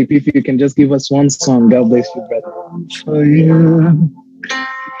 brother JP. If you can just give us one song, God bless you, brother. For you,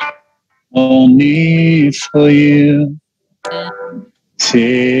 only for you,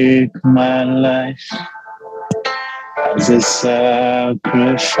 take my life as a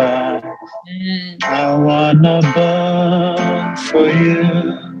sacrifice. I wanna burn for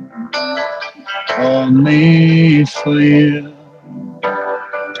you, only for you.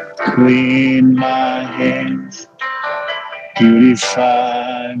 Clean my hands,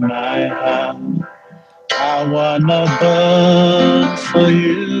 purify my heart. I wanna burn for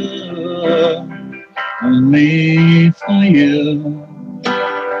you, only for you.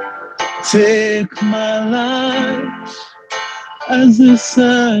 Take my life as a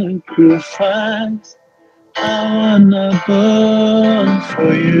sacrifice. I wanna burn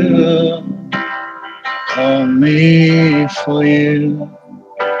for you, only for you.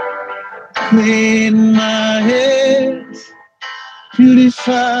 Clean my hands,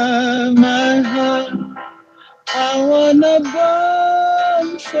 purify my heart. I wanna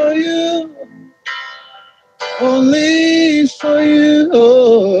burn for you, only for you.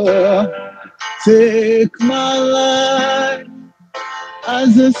 Oh, take my life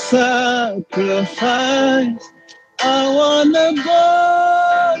as a sacrifice. I wanna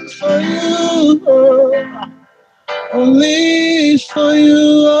burn for you, oh, only for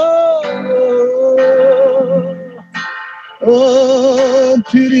you. Oh,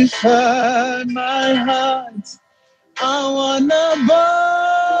 purify my heart. I wanna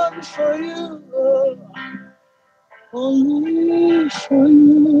burn for you, oh, only for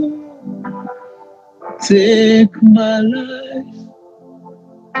you. Take my life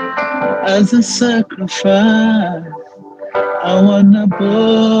as a sacrifice. I wanna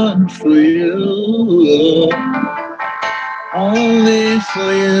burn for you, only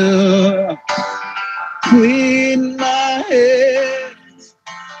for you. Clean my hands,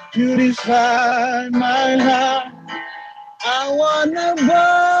 purify my heart. I wanna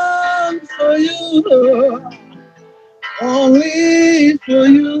burn for you, only for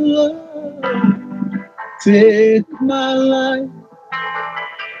you. Take my life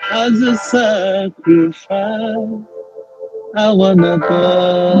as a sacrifice. I wanna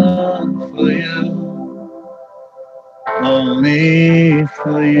burn for you, only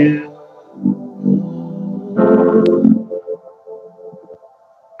for you.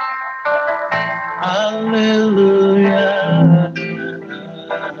 Hallelujah.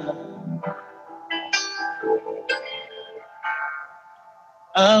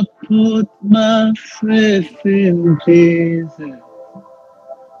 I put my faith in Jesus,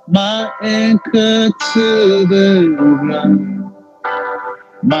 my anchor to the ground,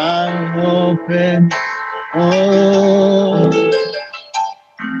 my hope and all.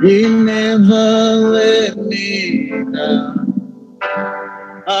 He never let me down.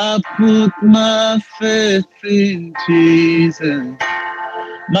 I put my faith in Jesus,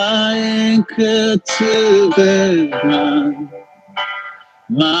 my anchor to the ground,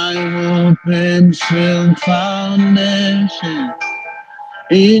 my hope and firm foundation.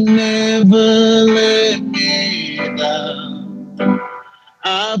 He never let me down.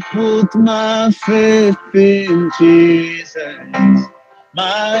 I put my faith in Jesus,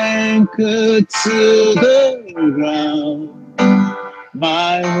 my anchor to the ground,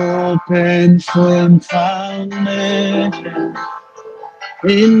 my hope and firm foundation.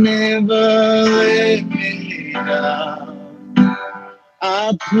 He never let me down.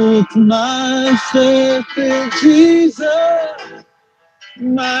 I put my faith in Jesus,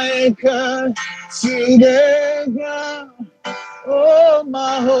 my anchor to the ground. Oh,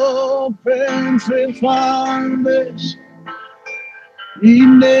 my hope and firm foundation. He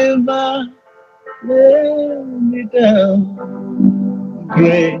never let me down.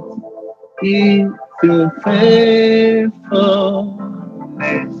 Great is your faithfulness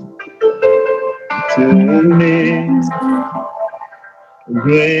to me.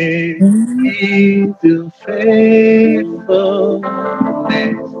 Great is your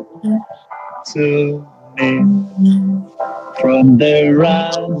faithfulness to me. From the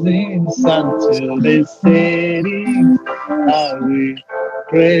rising sun to the setting, I will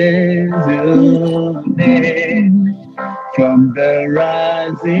praise your name. From the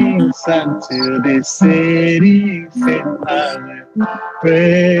rising sun to the setting, I will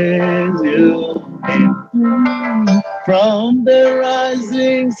praise your name. From the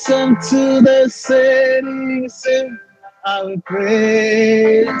rising sun to the setting, I will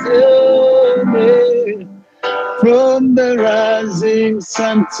praise your name. From the rising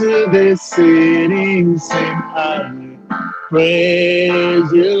sun to the setting, I will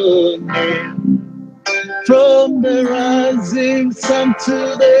praise your name. From the rising sun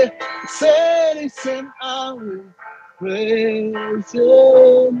to the setting, I will praise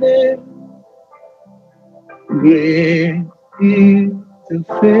your name. Great is the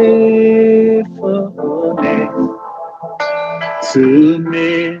faithfulness to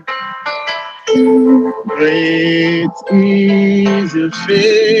me. Great is your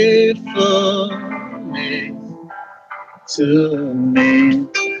faithfulness to me.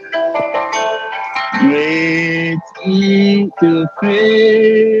 Great is your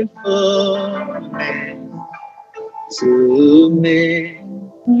faithfulness to me.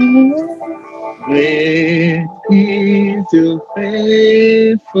 Great is your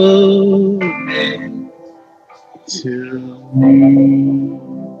faithfulness to me.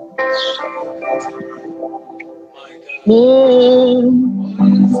 Oh,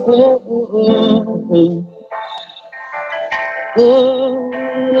 oh, oh, oh, oh,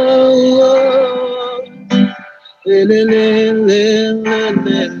 le, le, le, le, le,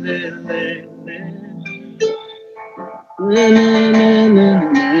 le, le, le, le.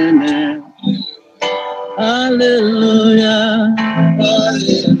 Hallelujah,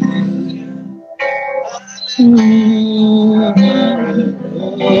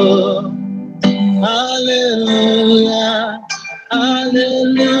 hallelujah,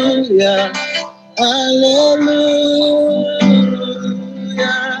 hallelujah, hallelujah,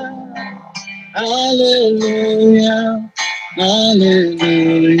 hallelujah,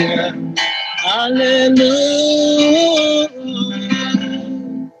 hallelujah, hallelujah.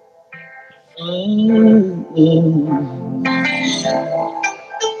 Oh,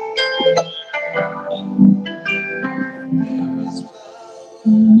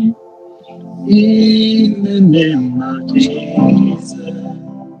 in the name of Jesus,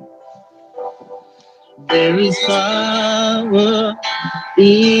 there is power.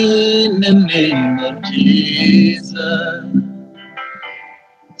 In the name of Jesus,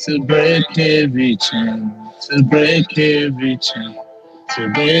 to break every chain, to break every chain, to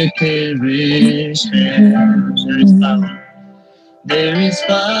break every chain. There is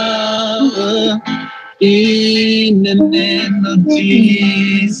power in the name of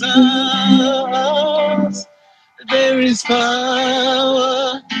Jesus. There is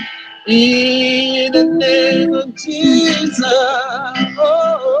power in the name of Jesus.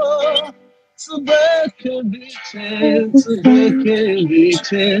 Oh, to break every chain, to break every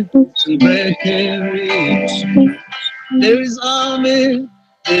chain, to break every chain. There is army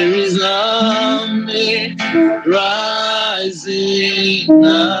rising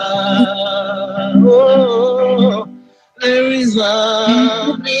now. Oh, there is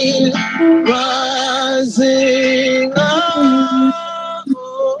army rising now.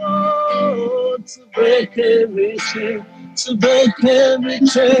 Oh, to break every chain, to break every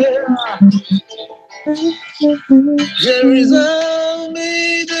chain. There is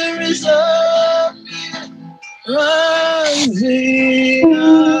army rising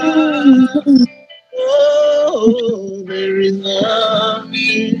up. Oh, there is an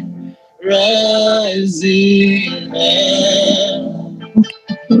army rising up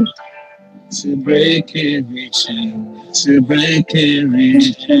to break every chain, to break every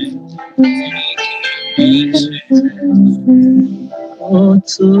chain. Oh,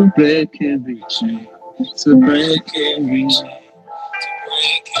 to break every chain, to break every chain,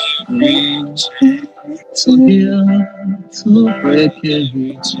 to break every chain. To heal, to break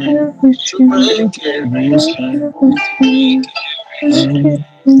every chain, to break every chain.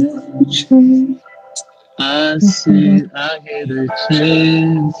 I see, I hear the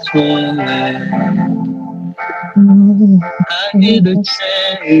chains falling. I hear the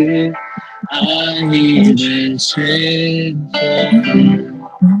chains, I hear the chains falling.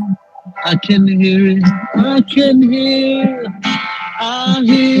 I can hear it. I can hear. I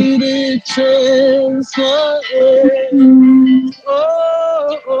hear the chains falling.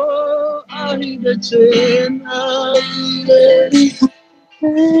 Oh, oh, I hear the chains. I hear it.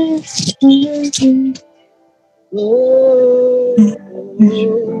 Oh,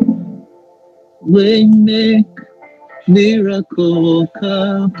 we make miracle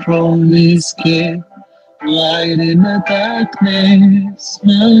come from this cave. Light in the darkness,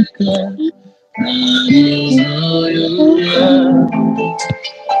 my God. I know you are.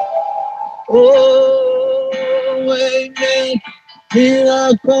 Oh, we make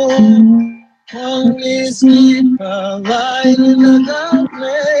miracle from this cave. Light in the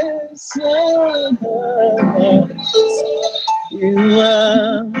darkness, my God. You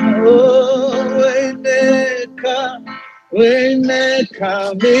are. Oh, we make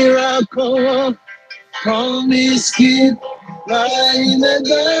a miracle. Promise keep right in the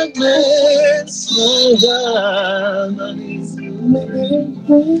darkness, oh God.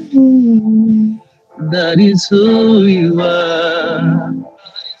 That is who you are.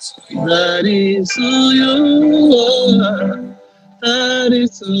 That is who you are. That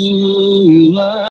is who you are.